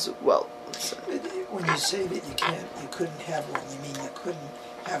as well. When you say that you couldn't have one, you mean you couldn't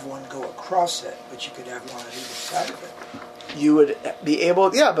have one go across it, but you could have one on either side of it. You would be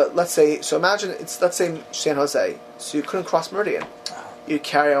able, yeah, but let's say let's say San Jose, so you couldn't cross Meridian. You'd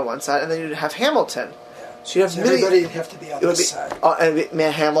carry on one side, and then you'd have Hamilton. Yeah. So you have everybody would have to be on this side.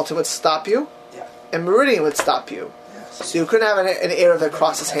 And Hamilton would stop you, Yeah. and Meridian would stop you. Yes. So you couldn't have an area that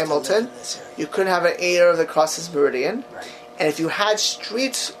crosses Everybody would have to Hamilton. live in this area. You couldn't have an area that crosses Meridian. Right. And if you had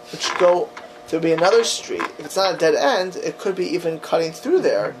streets which go, there'd be another street. If it's not a dead end, it could be even cutting through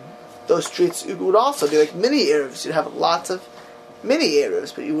there. Those streets would also be like mini Erevs. You'd have lots of mini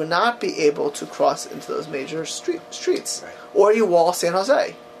Erevs, but you would not be able to cross into those major streets. Right. Or you wall San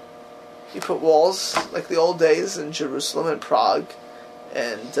Jose. You put walls like the old days in Jerusalem and Prague,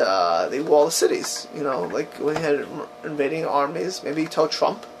 and they wall the cities. You know, like when you had invading armies, maybe you tell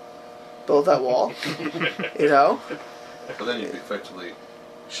Trump, build that wall. You know? But then you'd be effectively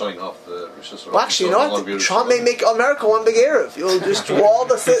showing off the Rosh Well, actually, you know what? Trump may make America one big Erev. You'll just wall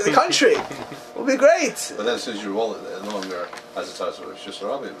the country. It'll be great. But then as soon as you wall it, no longer has a title of Rosh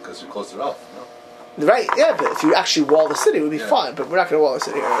Hashanah because you closed it off. No? Right, yeah, but if you actually wall the city, it would be Yeah. fun. But we're not going to wall the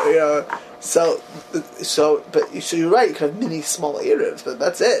city, you know. So you're right. You could have mini, small Erevs, but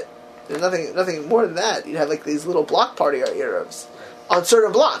that's it. There's nothing more than that. You'd have like these little block party Erevs on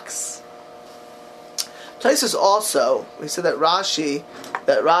certain blocks. Taisus also, we said that Rashi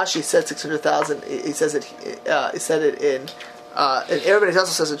said 600,000. He says it. He said it in Erev. He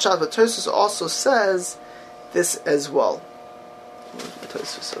also says in Shas, but Taisus also says this as well. Where's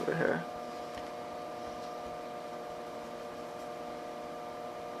Taisus over here?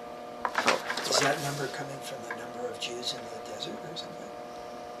 Is that number coming from the number of Jews in the desert or something?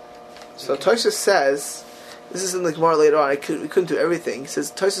 So Tosha says, this is in the Gemara later on. We couldn't do everything. He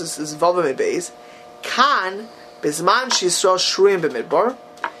says Tosha is Vavame Beis Kan Bisman Yisrael Shruim B'Midbar.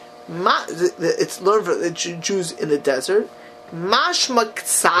 It's learned for the Jews in the desert. Mashma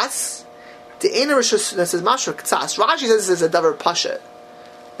Ktsas. The Eina Rishus that says Mashma Ktsas. Rashi says this is a davar pasha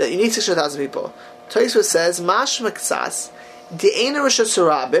that you need 600,000 people. Tosha says Mashma Ktsas. The Eina Rishus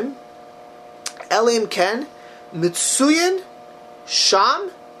Rabim. Elim Ken Mitsuyin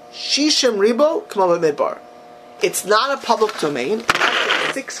Sham Shishim Ribo K'ma Midbar. It's not a public domain.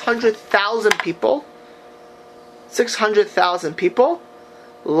 600,000 people. 600,000 people,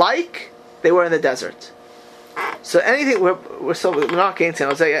 like they were in the desert. So anything we're not getting to San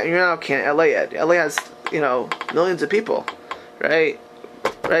Jose yet. You're not getting LA yet. LA has millions of people, right?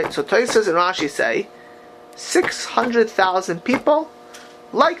 So Tosfos and Rashi say 600,000 people,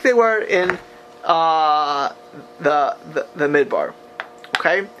 like they were in the Midbar.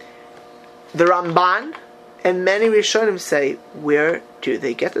 Okay, the Ramban and many Rishonim say, where do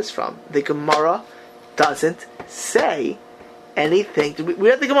they get this from? The Gemara doesn't say anything. We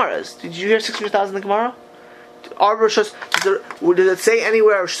read the Gemaras. Did you hear 600,000 in the Gemara? Did it say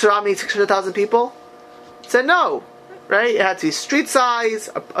anywhere Shram needs 600,000 people? It said no. Right? It had to be street size,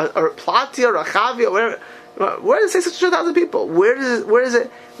 or Platia, or Rachavia, whatever. Where does it say 600,000 people? Where does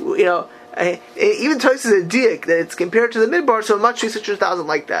it? Even Tosfos is a diak that it's compared to the Midbar, so it must be 600,000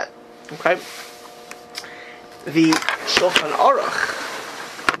 like that. Okay. The Shulchan Aruch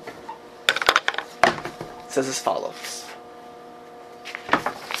says as follows.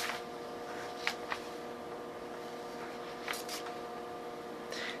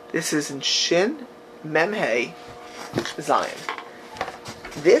 This is in Shin Memhei Zion.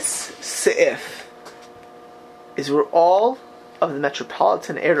 This Seif is where all of the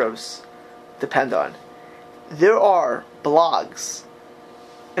metropolitan Arabs depend on. There are blogs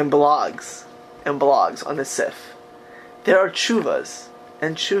and blogs and blogs on the Sif. There are tshuvas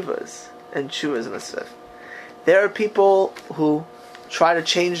and tshuvas and tshuvas in the Sif. There are people who try to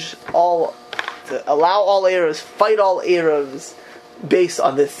change to allow all Arabs, fight all Arabs based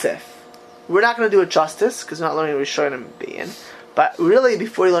on this Sif. We're not going to do it justice because we're not learning Rishonim and Bein. But really,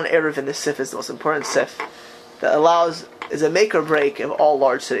 before you learn Erev in the Sif is the most important Sif that is a make or break of all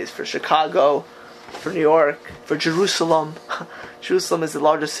large cities. For Chicago, for New York, for Jerusalem. Jerusalem is the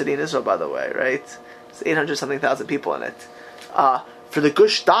largest city in Israel, by the way, right? It's 800-something thousand people in it. For the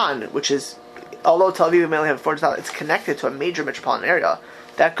Gush Dan, which is, although Tel Aviv may only have 400,000, it's connected to a major metropolitan area.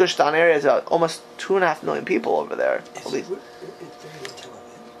 That Gush Dan area is almost 2.5 million people over there. Is At least. it bigger than Tel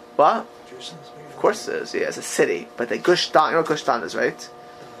Aviv? What? Jerusalem's bigger than Of course it is. Yeah, it's a city. But the Gush Dan, you know what Gush Dan is, right?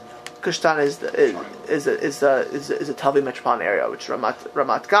 Gush Dan is a Tel Aviv metropolitan area, which is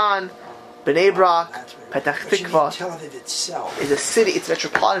Ramat Gan, Bnei Brak, Petach Tikva. Tel Aviv itself is a city. It's a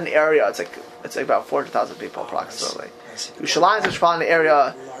metropolitan area. It's like about 400,000 people approximately. I see. Yerushalayim is a metropolitan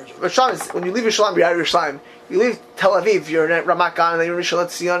area. Rosh Hashanah is, when you leave Yerushalayim, you're out of Yerushalayim. You leave Tel Aviv, you're in Ramat Gan, and then you're in Rishon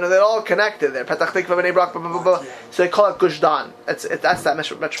LeZion, and they're all connected there. Petach Tikva, Bnei Brak, blah, blah, blah, blah. So they call it Gush Dan. That's that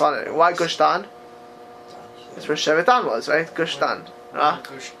metropolitan. Why Gush Dan? That's where Shevet Dan was, right? Gush Dan.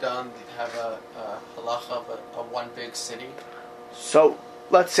 Gush Dan have a halacha of one big city. So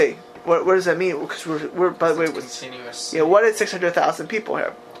let's see. What does that mean? Because we're by the way, continuous. Yeah. What is 600,000 people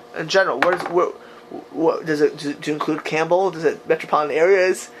here in general? What does it do? You include Campbell? Does it metropolitan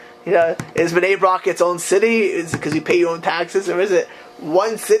areas? You know, is Bnei Brak its own city? Is it because you pay your own taxes, or is it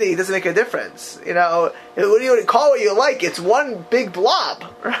one city? It doesn't make a difference. You know, what do you call it what you like? It's one big blob,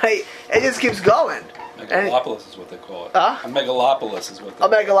 right? It just keeps going. Megalopolis is what they call it. A megalopolis is what they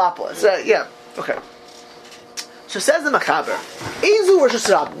call it. A megalopolis. Yeah. Okay. So says the Machaber, Ezu Rosh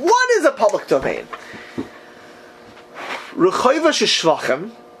Hashanah. What is a public domain? Rechova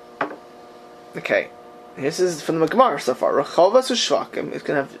sheshvachim. Okay. This is from the Gemara so far. Rechovas u'shvakim. It's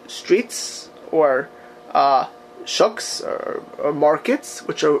going to have streets or shuks or markets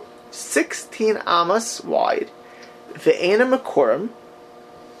which are 16 amas wide. Ve'ena makorim.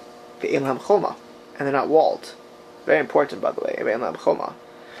 Ve'ena choma. And they're not walled. Very important, by the way. Ve'ena choma.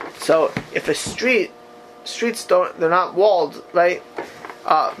 So if a streets they're not walled, right?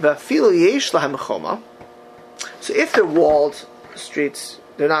 Ve'afilu yesh lahem choma. So if they're walled streets,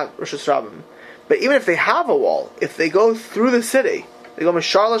 they're not Rosh Hashanah. But even if they have a wall, if they go through the city, they go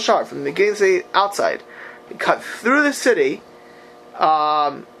mishar l'shar, from the beginning to the outside, they cut through the city, they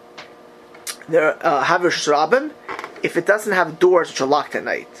have Rosh Hashanah, if it doesn't have doors which are locked at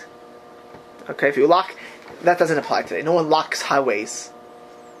night. Okay, if you lock, that doesn't apply today. No one locks highways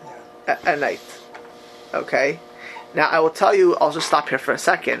at night. Okay? Now I will tell you, I'll just stop here for a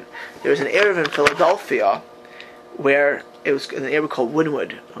second. There was an area in Philadelphia where it was in an area called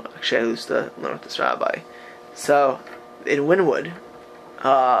Wynwood. Actually, I used to learn with this rabbi. So, in Wynwood,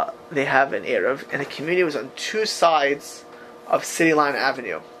 they have an Erev, and the community was on two sides of City Line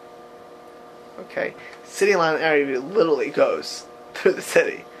Avenue. Okay? City Line Avenue literally goes through the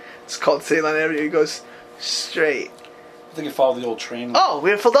city. It's called City Line Avenue. It goes straight. I think you follow the old train. Oh, we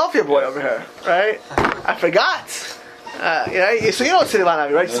have a Philadelphia boy over here, right? I forgot. So you know City Line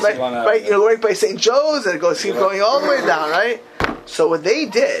Avenue, right? Right, you're right by St. Joe's, and it keeps going all the way down, right? So what they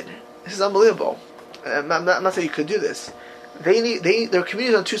did, this is unbelievable. I'm not saying you could do this. Their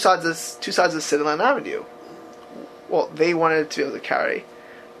community on two sides of City Line Avenue. Well, they wanted to be able to carry.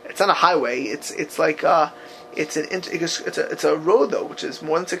 It's on a highway. It's like it's a road though, which is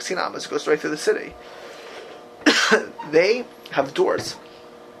more than 16 amas. It goes right through the city. They have doors.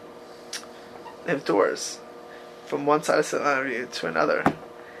 They have doors from one side of City Line Avenue to another,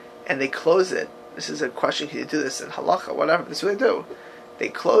 and they close it. This is a question: can you do this in halacha, whatever? This is what they do. They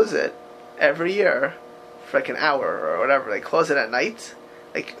close it every year for like an hour or whatever. They close it at night,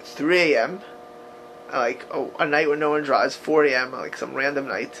 like 3 a.m., like a night when no one drives, 4 a.m., like some random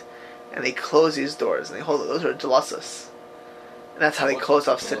night, and they close these doors and they hold it. Those are delasas, and that's how they close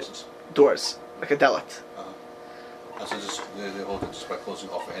off city doors, like a delit. So they hold it just by closing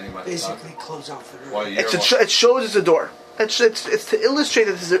off at any amount of time? Basically, close off the Why road. It shows it's a door. It's to illustrate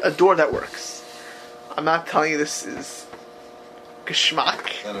that this is a door that works. I'm not telling you this is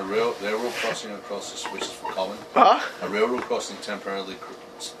geschmack. And a railroad crossing across this, which is common. Huh? A railroad crossing temporarily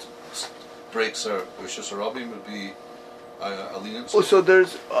breaks or just a robbing would be a leniency. Oh, so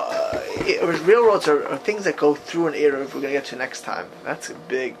there's railroads are things that go through an area. We're going to get to next time. That's a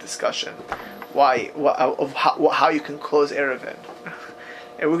big discussion. Why? Of how you can close Erevin.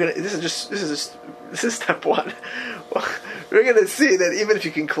 And we're gonna. This is step one. We're gonna see that even if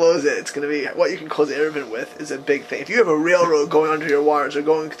you can close it, it's gonna be what you can close Erevin with is a big thing. If you have a railroad going under your wires or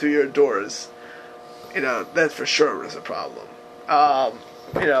going through your doors, that for sure is a problem. That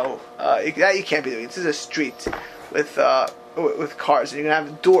you can't be doing. This is a street with cars, and you're gonna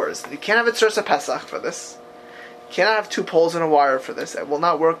have doors. You can't have a Tzursa Pesach for this. You cannot have two poles and a wire for this. It will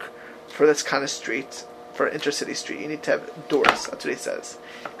not work for this kind of street, for an intercity street. You need to have doors. That's what he says.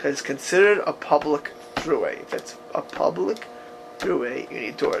 Because it's considered a public throughway. If it's a public throughway, you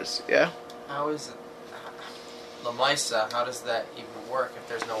need doors. Yeah? How is it, Lamaisa, how does that even work if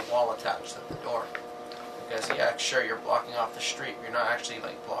there's no wall attached to the door? Because, sure, you're blocking off the street. You're not actually,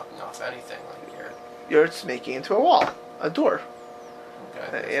 blocking off anything. You're just making it into a wall. A door.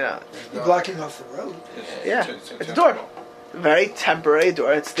 Okay. You're blocking off the road. Yeah. It's a door. Very temporary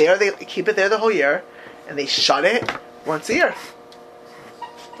door. It's there. They keep it there the whole year, and they shut it once a year.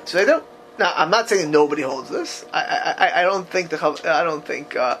 That's what they do. Now, I'm not saying nobody holds this. I don't think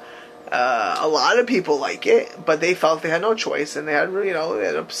a lot of people like it, but they felt they had no choice, and they had they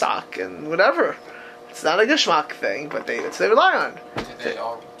had a psak and whatever. It's not a geschmack thing, but that's what they rely on. Do they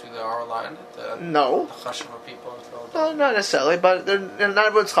all our line? No. The chashuv of people in Philadelphia? No, not necessarily, but not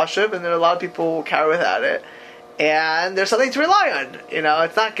everyone's chashuv, and there are a lot of people who carry without it. And there's something to rely on.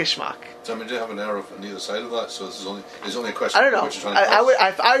 It's not gishmak. So I mean, do you have an error on either side of that? So it's only a question. I don't know. What you're trying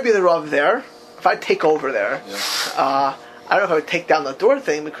to I would be the Rav there. If I'd take over there, Yeah. I don't know if I would take down the door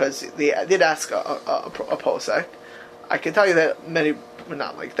thing because I did ask a posek. I can tell you that many were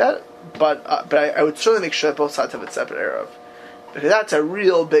not like that, but I would certainly make sure that both sides have a separate eruv, because that's a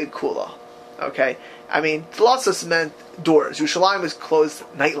real big kula. Okay, I mean, Tlasos meant doors. Yerushalayim was closed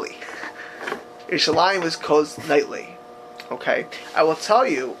nightly. Yerushalayim was closed nightly. Okay, I will tell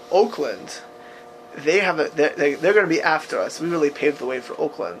you, Oakland, they're going to be after us. We really paved the way for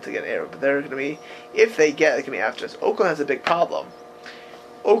Oakland to get air, but they're going to be, if they get, they're going to be after us. Oakland has a big problem.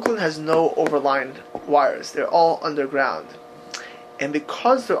 Oakland has no overlined wires. They're all underground. And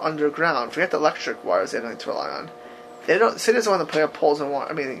because they're underground, forget the electric wires they have nothing to rely on. City doesn't want to put up poles and wire.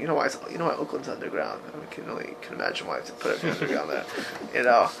 I mean, you know why Oakland's underground. I mean, can imagine why to put it underground there.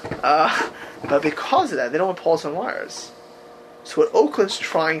 But because of that, they don't want poles and wires. So what Oakland's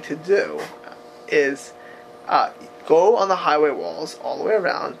trying to do is go on the highway walls all the way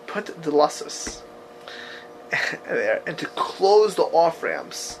around, put the lussus there, and to close the off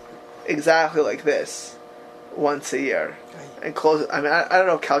ramps exactly like this once a year, and close it. I mean, I don't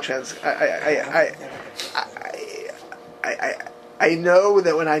know Caltrans. I know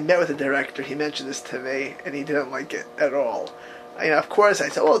that when I met with the director, he mentioned this to me, and he didn't like it at all. Of course, I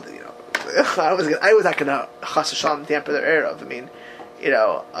said, well, I was not going to chas v'shalom damper their eruv. I mean,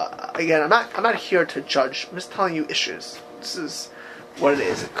 again, I'm not here to judge. I'm just telling you issues. This is what it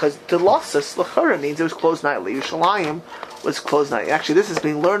is. Because the losses l'chara means it was closed nightly. Yerushalayim was closed nightly. Actually, this is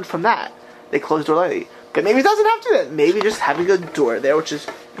being learned from that. They closed door nightly. But maybe it doesn't have to do that. Maybe just having a door there, which is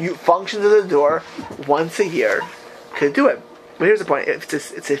functions of the door once a year, could do it. But here's the point: if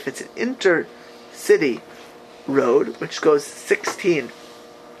it's an intercity road which goes 16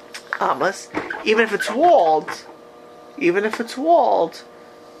 amas, even if it's walled,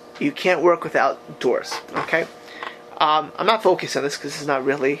 you can't work without doors. Okay, I'm not focused on this because this is not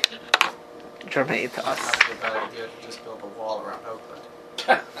really germane to us. It's not a bad idea to just build a wall around Oakland.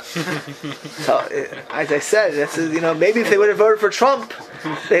 So, as I said, this is maybe if they would have voted for Trump,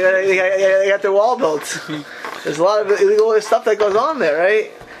 they got their wall built. There's a lot of illegal stuff that goes on there,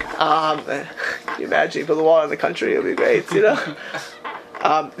 right? Can you imagine you put the wall in the country? It would be great, The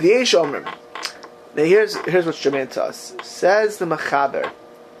Eish Omrim. Now here's what's germane to us. Says the Mechaber.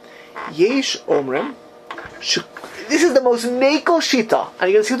 Yesh Omrim. This is the most mekel shita,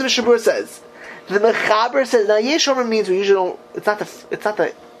 and you're going to see what the Mishnah Berurah says. The Mechaber says, now Yesh Omrim means we usually don't. It's not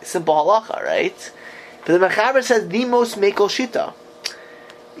the simple halacha, right? But the Mechaber says the most mekel shita.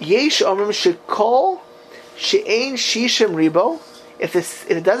 Yesh Omrim shekol she'ein shishim ribo. If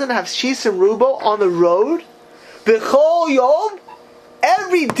it doesn't have shishim ribo on the road, b'chol yom,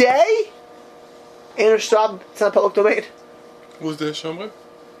 every day, in a shtab, it's not public domain. Who's the Shomrim?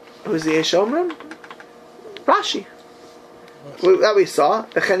 Who's the Eish Omrim? Rashi. That we saw.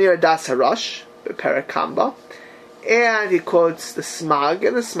 V'chenir das harash, b'perek Kamba. And he quotes the Smag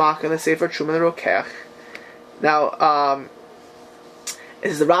and the Smach and the Sefer Truman and Rokech. Now,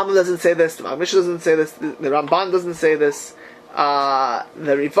 the Rambam doesn't say this, the Magmisha doesn't say this, the Ramban doesn't say this, the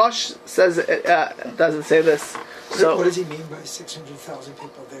Rivash says doesn't say this. So, what does he mean by 600,000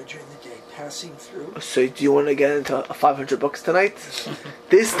 people there during the day passing through? So do you want to get into 500 books tonight?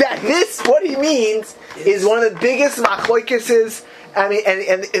 This what he means is one of the biggest machloikeses. I mean,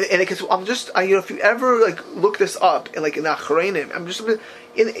 and it gets, I'm just, if you ever look this up in the Achreinim,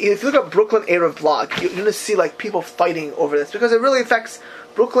 if you look up Brooklyn Erev blog, you're going to see people fighting over this because it really affects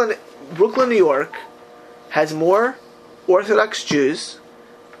Brooklyn, New York has more Orthodox Jews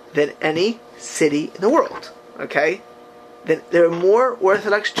than any city in the world. Okay, there are more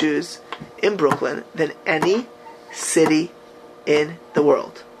Orthodox Jews in Brooklyn than any city in the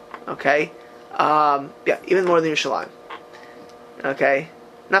world. Okay, even more than Yerushalayim. Okay,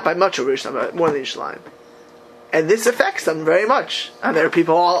 not by much over Yerushalayim, but more than Yerushalayim. And this affects them very much. And there are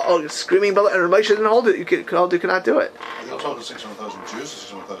people all screaming, and Ramesh didn't hold it. You cannot do it. You're talking 600,000 Jews or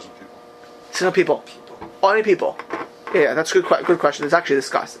 600,000 people? 600 people. Any people. Yeah, that's a good question. It's actually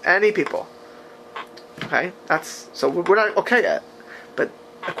discussed. Any people. Okay, so we're not okay yet. But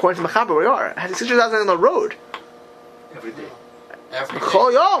according to Mechaber, we are. Had 600,000 on the road. Every day. Every day.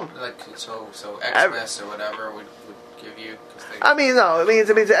 Chol Yom. So Xmas or whatever would give you. I mean, no. It means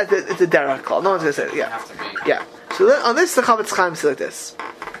it's a derech call. No one's gonna say it. Yeah. Have to be. Yeah. So on this, the Chavetz Chaim says like this.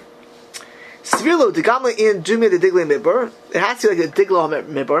 Svirlo degamle in dumia the digle midbar. It has to be like a diglo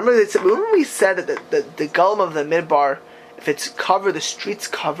midbar. Remember we said that the golem of the midbar if it's covered, the street's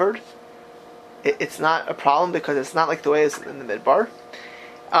covered, it's not a problem because it's not like the way it's in the midbar.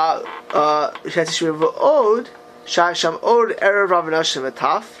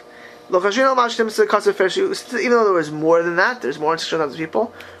 Even though there was more than that, there's more than 600,000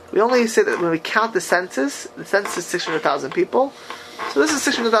 people. We only say that when we count the census is 600,000 people. So this is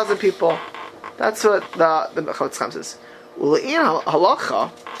 600,000 people. That's what the Chavetz Chaim says.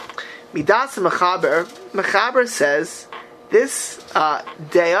 Halacha, Midas Mechaber says this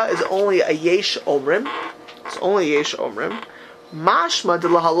Deya is only a Yesh Omrim. It's only a Yesh Omrim. Mashma de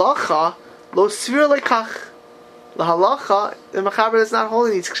lahalacha lo svir lekach. Lahalacha, the Mechaber is not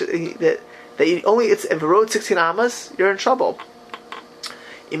holding that you only, it's if you wrote 16 amas, you're in trouble.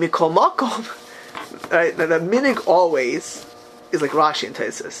 Imikol makom, right? The minig always is like Rashi and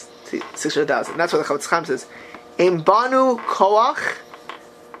Taisus, 600,000. That's what the Chavetz Chaim says. Im banu koach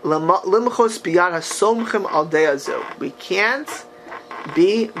limchos biyad hasomchim al deyazu. We can't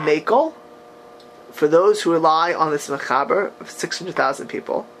be mekel for those who rely on this mechaber of 600,000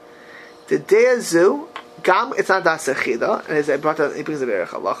 people. The deyazu gam, it's not das echida, and as I brought out, it brings the berach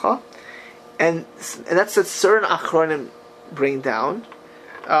halacha, and that's what certain achronim bring down.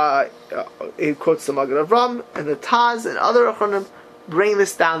 He quotes the Magen Avram and the Taz and other achronim bring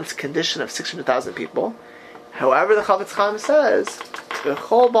this down, this condition of 600,000 people. However, the Chavetz Chaim says,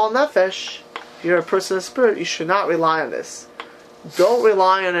 "B'chol bal nefesh," if you're a person of spirit, you should not rely on this. Don't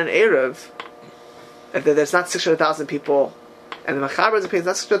rely on an erev if there's not 600,000 people, and the Mechaber's opinion is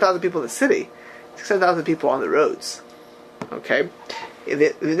not 600,000 people in the city, 600,000 people on the roads. Okay.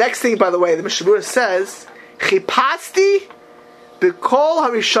 The next thing, by the way, the Mishnah Berurah says, "Chipasti b'kol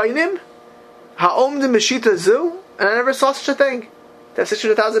harishayim ha'omdim b'shita zu," and I never saw such a thing. There's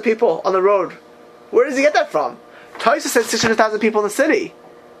 600,000 people on the road. Where does he get that from? Taisa said 600,000 people in the city.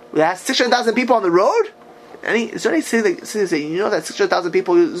 We have 600,000 people on the road? Is there any city that you know that 600,000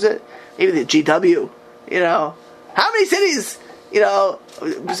 people use it? Maybe the GW. You know, how many cities?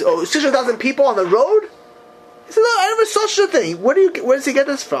 600,000 people on the road? He said, "No, I never saw such a thing. Where does he get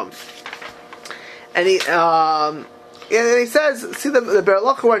this from?" And he says, see the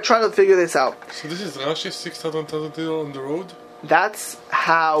Berlach who are trying to figure this out. So this is Rashi, 600,000 people on the road? That's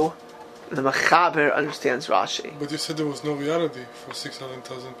how the Mechaber understands Rashi. But you said there was no reality for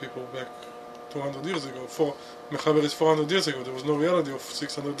 600,000 people back 200 years ago. Mechaber is 400 years ago. There was no reality of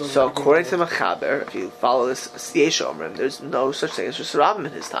 600,000 So people. according to Mechaber, if you follow this Yesh Omrim, there's no such thing as just Rabbim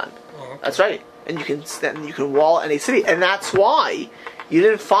in his time. Oh, okay. That's right. And you can wall any city. And that's why you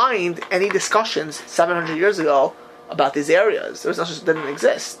didn't find any discussions 700 years ago about these areas. There was nothing that didn't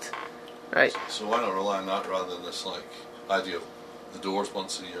exist. Right? So why not rely on that rather than this idea of the doors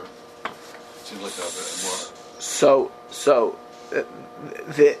once a year? Seems like a bit more. So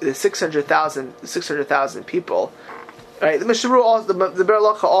the 600,000 people, right? The Mishnah Berurah also, the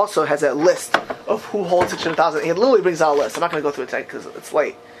Berlacha also has a list of who holds 600,000. He literally brings out a list. I'm not going to go through it today because it's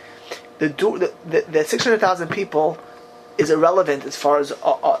late. The 600,000 people is irrelevant as far as an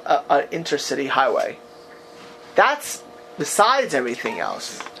intercity highway. That's besides everything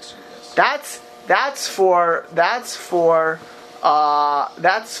else. That's for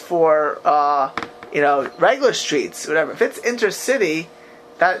regular streets, whatever. If it's intercity,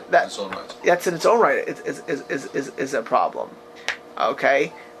 that's in its own right is a problem.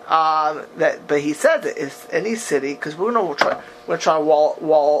 Okay, but he said that if any city, because we're going to try to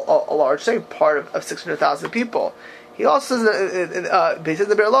wall a large thing, part of 600,000 people. He also says in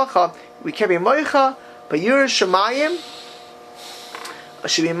the Berlacha, we can't be moicha, but Yir Shemayim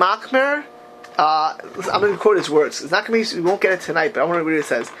should be makmer. I'm going to quote his words. It's not going to be. We won't get it tonight, but I want to read what it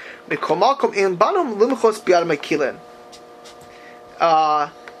says. We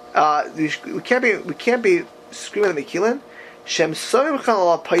can't be screaming the mekilin. Shem soim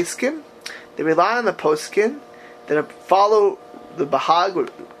chalal paiskim. They rely on the poskin. They follow the Bahag,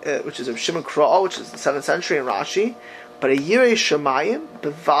 which is of Shimon Kra'ah, which is the 7th century in Rashi. But a Yirei Shemayim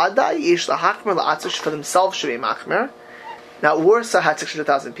bevada yish lahachmer la'atzush for themselves should be machmer. Now, Warsaw had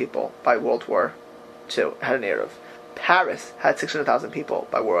 600,000 people by World War II, had an Erev. Paris had 600,000 people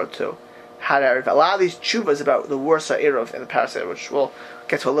by World War II, had an Erev. A lot of these tshuvas about the Warsaw Erev and the Paris Erev, which we'll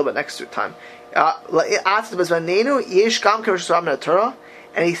get to a little bit next time. And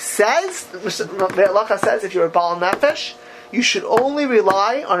he says, Ve'alacha says, if you're a Baal Nefesh, you should only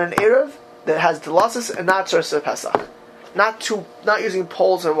rely on an Erev that has Delasis and not Tzarsa Pesach. Not using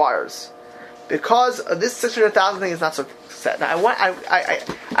poles or wires. Because this 600,000 thing is not so set. Now,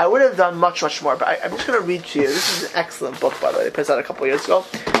 I would have done much more, but I'm just going to read to you. This is an excellent book, by the way. They put it out a couple of years ago,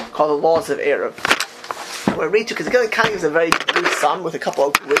 called The Laws of Erev. I'm going to read to because it kind of gives a very brief sum with a couple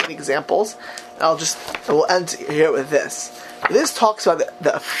of written examples. And we'll end here with this. This talks about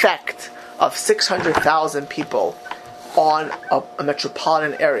the effect of 600,000 people on a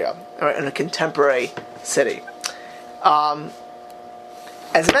metropolitan area or in a contemporary city.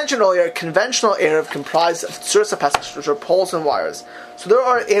 As I mentioned earlier, a conventional Erev comprised of Tzuras HaPesach, which are poles and wires. So there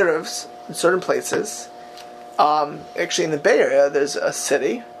are Erevs in certain places. Actually, in the Bay Area, there's a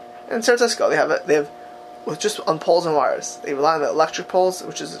city. In San Francisco, they have with just on poles and wires. They rely on the electric poles,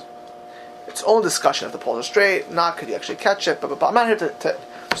 which is its own discussion if the poles are straight, not could you actually catch it, blah. I'm not here to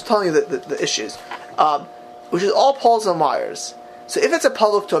just telling you the issues. Which is all poles and wires. So if it's a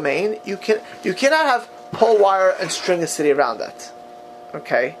public domain, you cannot have pole, wire, and string a city around that.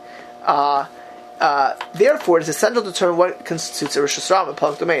 Okay? Therefore, it is essential to determine what constitutes a Rosh Hashanah, a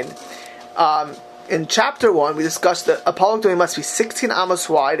public domain. In chapter 1, we discussed that a public domain must be 16 amos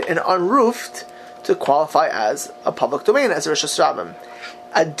wide and unroofed to qualify as a public domain, as a Rosh Hashanah.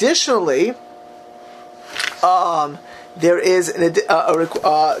 Additionally, there is an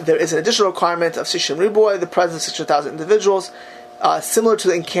additional requirement of Sishim Riboy, the presence of 600,000 individuals, similar to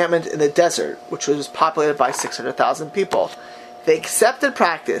the encampment in the desert, which was populated by 600,000 people. The accepted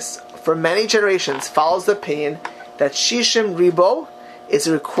practice for many generations follows the opinion that Shishim Ribo is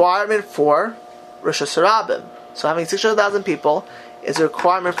a requirement for Rosh Hashanah. So having 600,000 people is a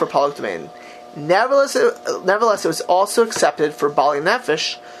requirement for public domain. Nevertheless, it was also accepted for Bali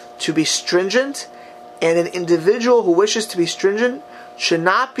Nefesh to be stringent, and an individual who wishes to be stringent should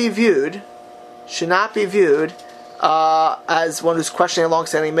not be viewed as one who's questioning a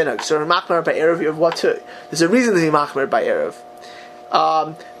long-standing minhag. So, machmer by erev, you have what to? There's a reason to be machmer by erev.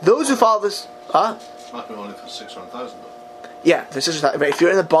 Those who follow this, Machmer only for 600,000. Yeah, there's right. If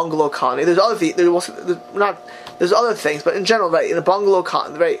you're in a bungalow colony, there's other things, but in general, right, in a bungalow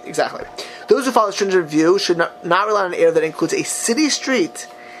colony, right, exactly. Those who follow the stringent view should not rely on an erev that includes a city street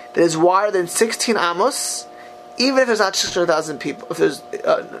that is wider than 16 amos, even if there's not 600,000 people. If there's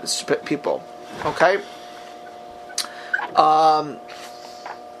people, okay.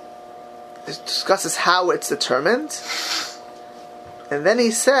 It discusses how it's determined, and then he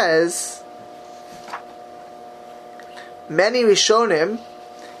says, many Rishonim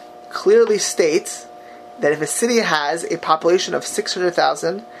clearly state that if a city has a population of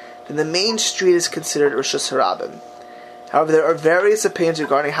 600,000, then the main street is considered Rosh Hashanah. However, there are various opinions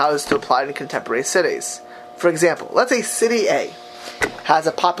regarding how this is to apply in contemporary cities. For example, let's say City A has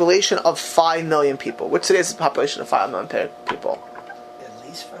a population of 5 million people. Which city has a population of 5 million people? At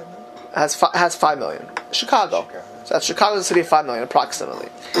least 5 million? Has 5 million. Chicago. So that's Chicago's a city of 5 million, approximately.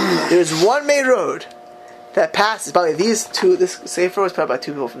 There's one main road that passes. By the way, this Sefer was put out by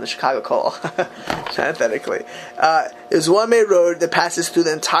 2 people from the Chicago Kollel, parenthetically. There's one main road that passes through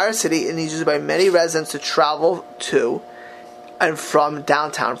the entire city and is used by many residents to travel to and from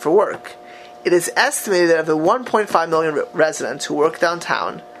downtown for work. It is estimated that of the 1.5 million residents who work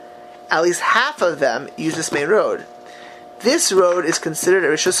downtown, at least half of them use this main road. This road is considered a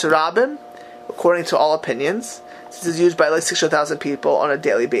Rosh Hashanah, according to all opinions, since it's used by like 600,000 people on a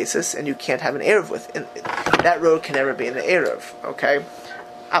daily basis, and you can't have an Erev with it. That road can never be in an Erev. Okay.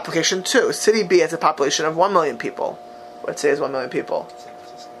 Application 2. City B has a population of 1 million people. What city has 1 million people?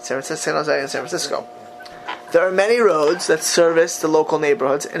 San Jose, and San Francisco. There are many roads that service the local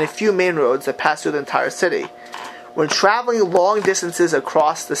neighborhoods and a few main roads that pass through the entire city. When traveling long distances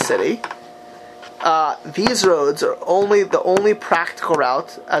across the city, these roads are the only practical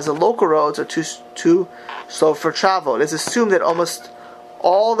route, as the local roads are too slow for travel. It is assumed that almost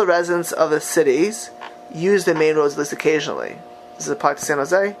all the residents of the cities use the main roads at least occasionally. Does it apply to San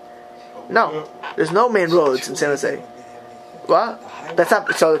Jose? No. There's no main roads in San Jose. What? That's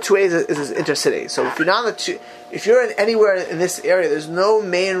not. So the 2A is intercity. So if you're not if you're anywhere in this area, there's no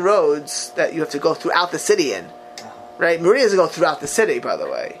main roads that you have to go throughout the city in. Right? Maria doesn't go throughout the city, by the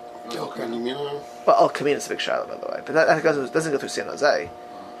way. El Camino. Well, El Camino is a big Shiloh, by the way, but that doesn't go through San Jose,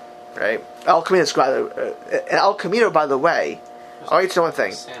 right? El Camino is El Camino, by the way. I want you to know one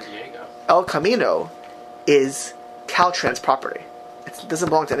thing. San Diego. El Camino is Caltrans property. It doesn't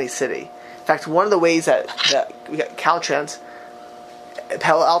belong to any city. In fact, one of the ways that we got Caltrans,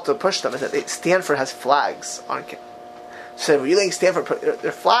 Palo Alto pushed them is that Stanford has flags on. So if you're letting Stanford put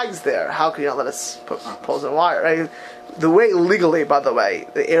their flags there, how can you not let us put poles and wire? Right? The way legally, by the way,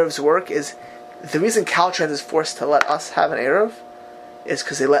 the Erevs work is the reason Caltrans is forced to let us have an Erev is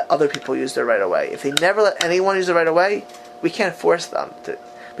because they let other people use their right of way. If they never let anyone use the right of way, we can't force them to.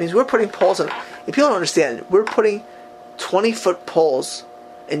 Because we're putting poles in. If people don't understand, we're putting 20-foot poles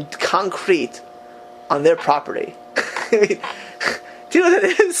in concrete on their property. I mean, do you know what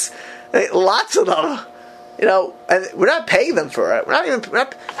that is? Like, lots of them. and we're not paying them for it.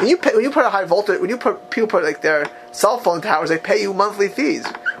 When you put a high voltage, people put like their cell phone towers, they pay you monthly fees.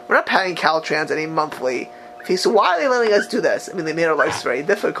 We're not paying Caltrans any monthly fees. So why are they letting us do this? I mean, they made our lives very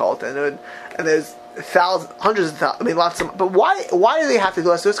difficult, and there's thousands, hundreds of thousands. Lots of. But why do they have to do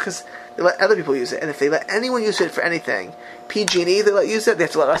this? Because they let other people use it, and if they let anyone use it for anything, PG&E they let use it, they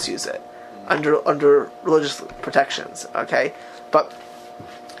have to let us use it under religious protections. Okay, but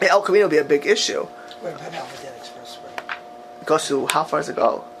El Camino will be a big issue. What about Almaden Expressway? It goes to, how far does it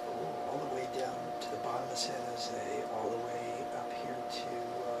go? All the way down to the bottom of San Jose, all the way up here to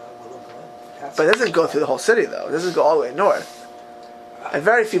Willow Glen. But it doesn't go through the whole city, though. It doesn't go all the way north. And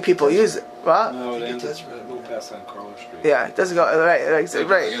very few people use it. What? No, it ends at move past San Carlos Street. Yeah, it doesn't go, right. Again,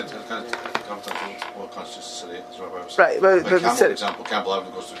 it comes down to what constitutes the city. That's what I was saying. Right, but Campbell, the city. for example, Campbell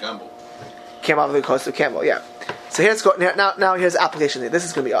Avenue goes to Campbell. Campbell Avenue goes to Campbell, yeah. So now here's the application. This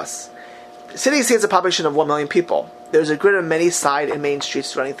is going to be us. The city has a population of 1 million people. There's a grid of many side and main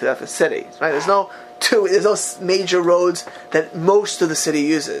streets running throughout the city. Right? There's no major roads that most of the city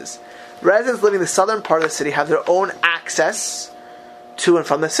uses. Residents living in the southern part of the city have their own access to and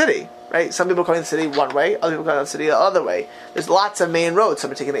from the city. Right? Some people come in the city one way, other people come in the city the other way. There's lots of main roads.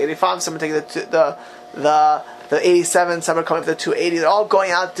 Some are taking the 85, some are taking the 87, some are coming from the 280. They're all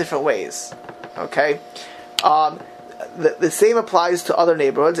going out different ways. Okay? The same applies to other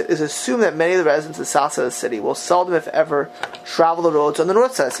neighborhoods. It is assumed that many of the residents of the south side of the city will seldom, if ever, travel the roads on the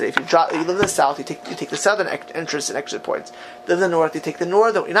north side of the city. If you live in the south, you take the southern entrance and exit points. If you live in the north, you take the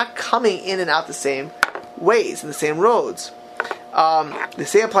northern. You're not coming in and out the same ways and the same roads. The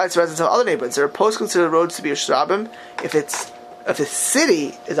same applies to residents of other neighborhoods. There are posts considered roads to be Yishrabim if the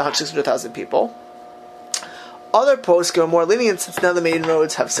city is 600,000 people. Other posts go more lenient since now the main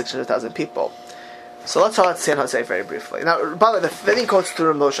roads have 600,000 people. So let's talk about San Jose very briefly. Now, by the way, the thing quotes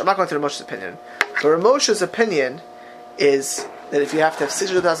through Ramosha. I'm not going through Ramosha's opinion. But Ramosha's opinion is that if you have to have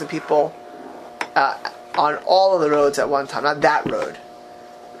 600,000 people on all of the roads at one time, not that road,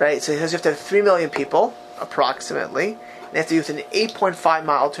 right? So he says you have to have 3 million people, approximately, and you have to use an 8.5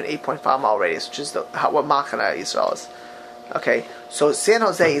 mile to an 8.5 mile radius, which is what Machana Yisrael is. Okay, so San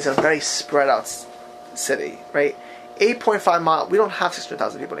Jose is a very spread out city, right? 8.5 mile. We don't have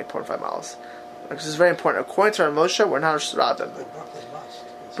 600,000 people in 8.5 miles. This is very important. According to our Moshe, we're not a Shradim. But Brooklyn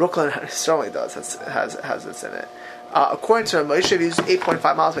must. Brooklyn certainly does. Has this in it. According to our Moshe, we use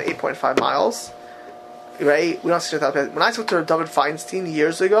 8.5 miles by 8.5 miles. Right? We don't see that. When I spoke to David Feinstein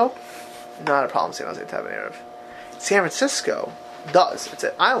years ago, not a problem San Jose to have an Erev. San Francisco does. It's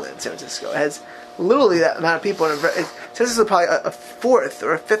an island, San Francisco. It has literally that amount of people. San Francisco is probably a fourth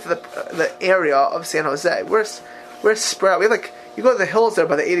or a fifth of the area of San Jose. We're spread out. We have you go to the hills there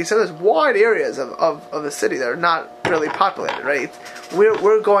by the 87. There's wide areas of the city that are not really populated, right?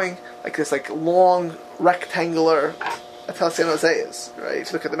 We're going like this long rectangular. That's how San Jose is, right? If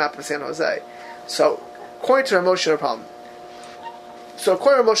you look at the map of San Jose. So according to Moshe, no problem. So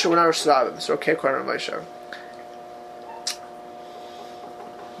according to Moshe, we're not Rishlavim. So okay, according to Moshe.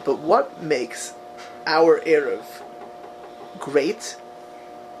 But what makes our Erev great?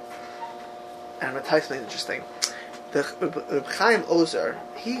 And I'm going to tell you something interesting. The Reb Chaim Ozer,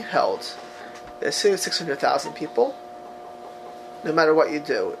 he held that a city of 600,000 people, no matter what you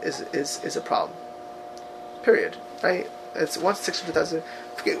do, is a problem. Period. Right? It's once 600,000.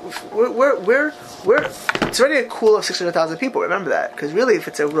 We're it's already a cool of 600,000 people. Remember that, because really, if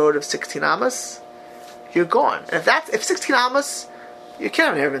it's a road of 16 amas, you're gone. And if 16 amas, you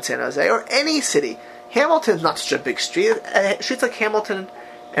can't have an Erev in San Jose or any city. Hamilton's not such a big street. Streets like Hamilton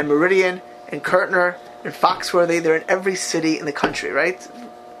and Meridian and Kirtner and Foxworthy, they're in every city in the country, right?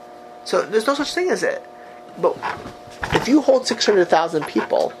 So there's no such thing as it. But if you hold 600,000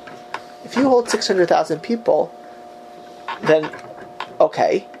 people, then,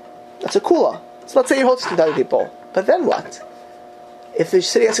 okay, that's a kula. So let's say you hold 600,000 people. But then what? If the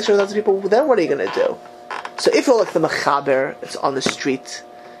city has 600,000 people, then what are you going to do? So if you're like the Mechaber, it's on the street,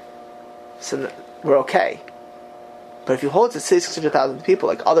 so we're okay. But if you hold the city 600,000 people,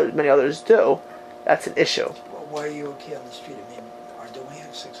 like many others do, that's an issue. Well, why are you okay on the street? I mean, don't we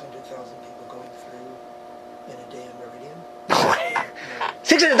have 600,000 people going through in a day in Meridian?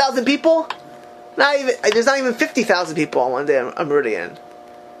 600,000 people? There's not even 50,000 people on one day on Meridian.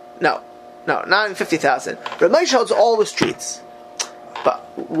 No, not even 50,000. Rav Moshe holds all the streets. But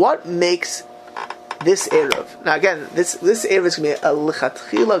what makes this Erev? Now again, this Erev is going to be a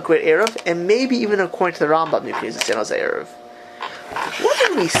lichatchila great Erev, and maybe even according to the Rambam, you can use the San Jose Erev. What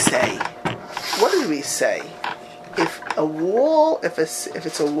did we say? If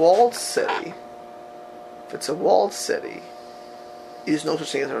it's a walled city, there's no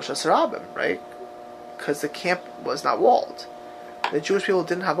such thing as Rosh Hashanah, right? because the camp was not walled. The Jewish people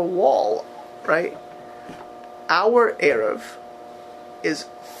didn't have a wall, right? Our Erev is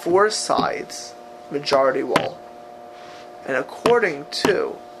 4 sides, majority wall. And according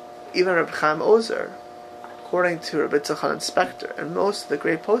to even Reb Chaim Ozer, according to Rabbi Tzachon Inspector, and most of the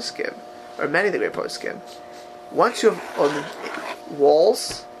great poskim, or many of the great poskim, once you have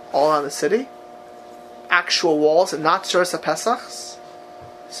walls all around the city, actual walls, and not Suras HaPesachs,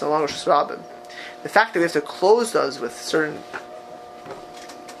 so long as Rabbim. The fact that we have to close those with certain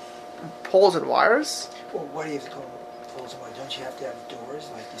poles and wires. Well, why do you have to call them poles and wires? Don't you have to have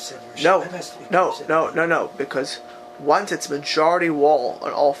doors, like you said? No. Because once it's majority wall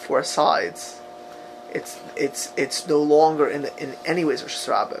on all 4 sides, it's no longer in any ways Rosh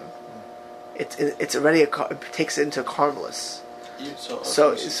Hashanah. It's already it takes it into Carmelis.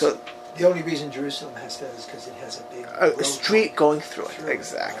 So the only reason Jerusalem has that is because it has a big a street going through it.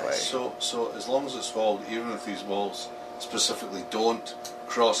 Exactly. So as long as it's walled, even if these walls specifically don't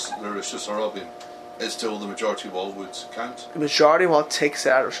cross the Rosh Hashanah, it's still the majority wall would count. The majority wall takes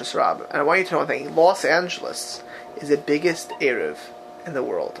it out of Rosh Hashanah. And I want you to know one thing: Los Angeles is the biggest Erev in the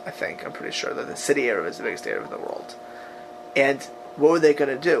world. I think I'm pretty sure that the city Erev is the biggest Erev in the world. And what were they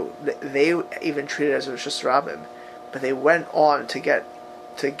going to do? They even treated it as Rosh Hashanah, but they went on to get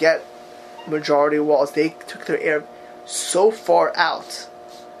majority walls. They took their Erev so far out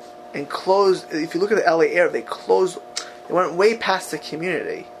and closed. If you look at the LA Erev, they went way past the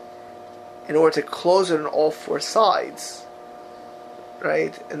community in order to close it on all 4 sides,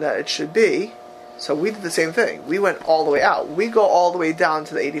 right? And that it should be. So we did the same thing. We went all the way out. We go all the way down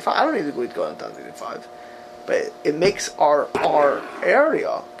to the 85. I don't even think we'd go down to the 85. But it makes our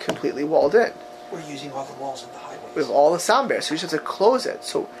area completely walled in. We're using all the walls on the highways. With all the sound barriers. So you just have to close it.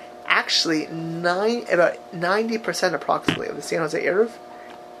 So actually, about 90% approximately of the San Jose Erev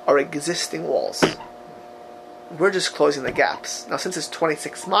are existing walls. We're just closing the gaps. Now, since it's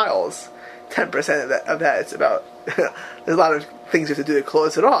 26 miles, 10% of that it's about... there's a lot of things you have to do to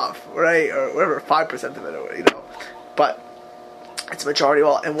close it off, right? Or whatever, 5% of it, or, But it's majority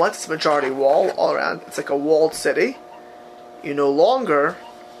wall. And once it's majority wall all around, it's like a walled city. You no longer...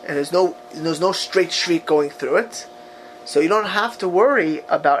 And there's no straight street going through it. So you don't have to worry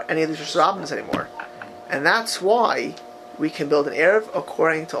about any of these Rosh Hashanahs anymore. And that's why we can build an Erev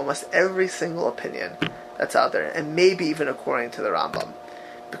according to almost every single opinion that's out there. And maybe even according to the Rambam.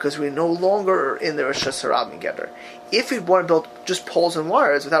 Because we no longer are in the Rosh Hashanah together. If we want to build just poles and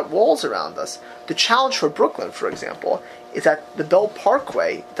wires without walls around us, the challenge for Brooklyn, for example, is that the Bell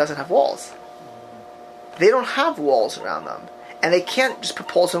Parkway doesn't have walls. They don't have walls around them. And they can't just put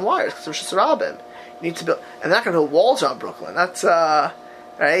poles and wires because Rosh Hashanah. You need to build, and they're not going to build walls around Brooklyn. That's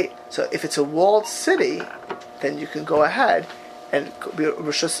right. So if it's a walled city, then you can go ahead and be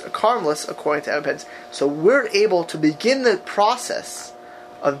Rosh Carmelis according to Erev. So we're able to begin the process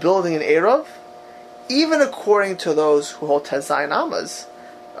of building an Erev, even according to those who hold Tezayin Amas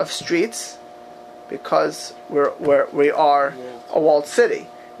of streets, because we are a walled city.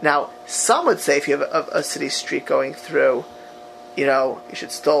 Now, some would say if you have a city street going through, you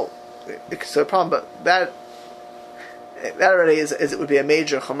should still. It's a problem, but that already is it would be a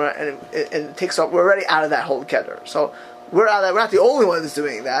major chumrah, and it takes off. We're already out of that whole kedar. So we're out of that. We're not the only ones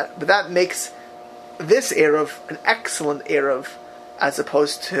doing that, but that makes this Erev an excellent Erev as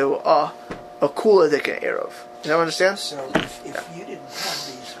opposed to a cooler dikka Erev. You know, understand? So if you didn't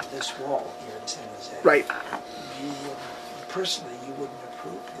have this wall here in San Jose, right? You wouldn't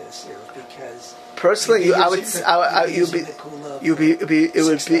approve this Erev because personally, it would be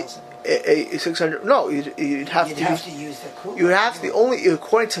a 600. No, you'd have to use the kula. You would have to only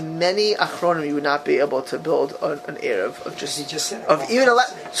according to many achronim, you would not be able to build an Erev of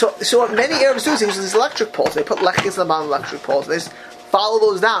so what many Erevs do is they use these electric poles. They put lechis on the bottom of electric poles. They just follow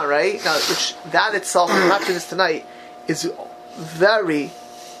those down, right? Now, which that itself, I'm not doing this tonight, is very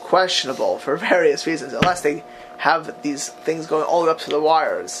questionable for various reasons, unless they have these things going all the way up to the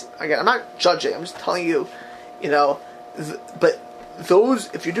wires. Again, I'm not judging. I'm just telling you, but those,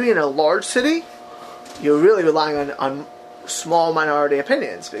 if you're doing it in a large city, you're really relying on small minority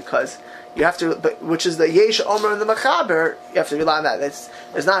opinions, because you have to, which is the Yesh Omer and the Machaber, you have to rely on that.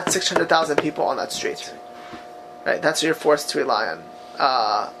 There's not 600,000 people on that street. Right? That's what you're forced to rely on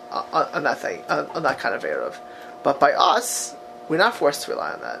that thing, on that kind of Erev. But by us, we're not forced to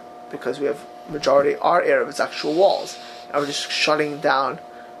rely on that, because we have majority, our Erev is actual walls. And we're just shutting down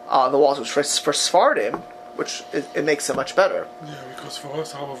the walls, which for Sfardim, which it makes it much better. Yeah, because for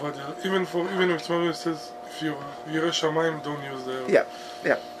us, Rav Avadia, even if Tzemach says, if you're Yirei Shamayim, don't use the...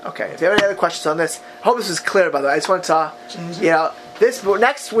 Yeah. Okay. If you have any other questions on this, I hope this is clear, by the way. I just want to,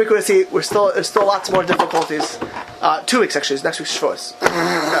 Next week we're still lots more difficulties. 2 weeks actually. Next week's Shavuos.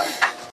 Yeah.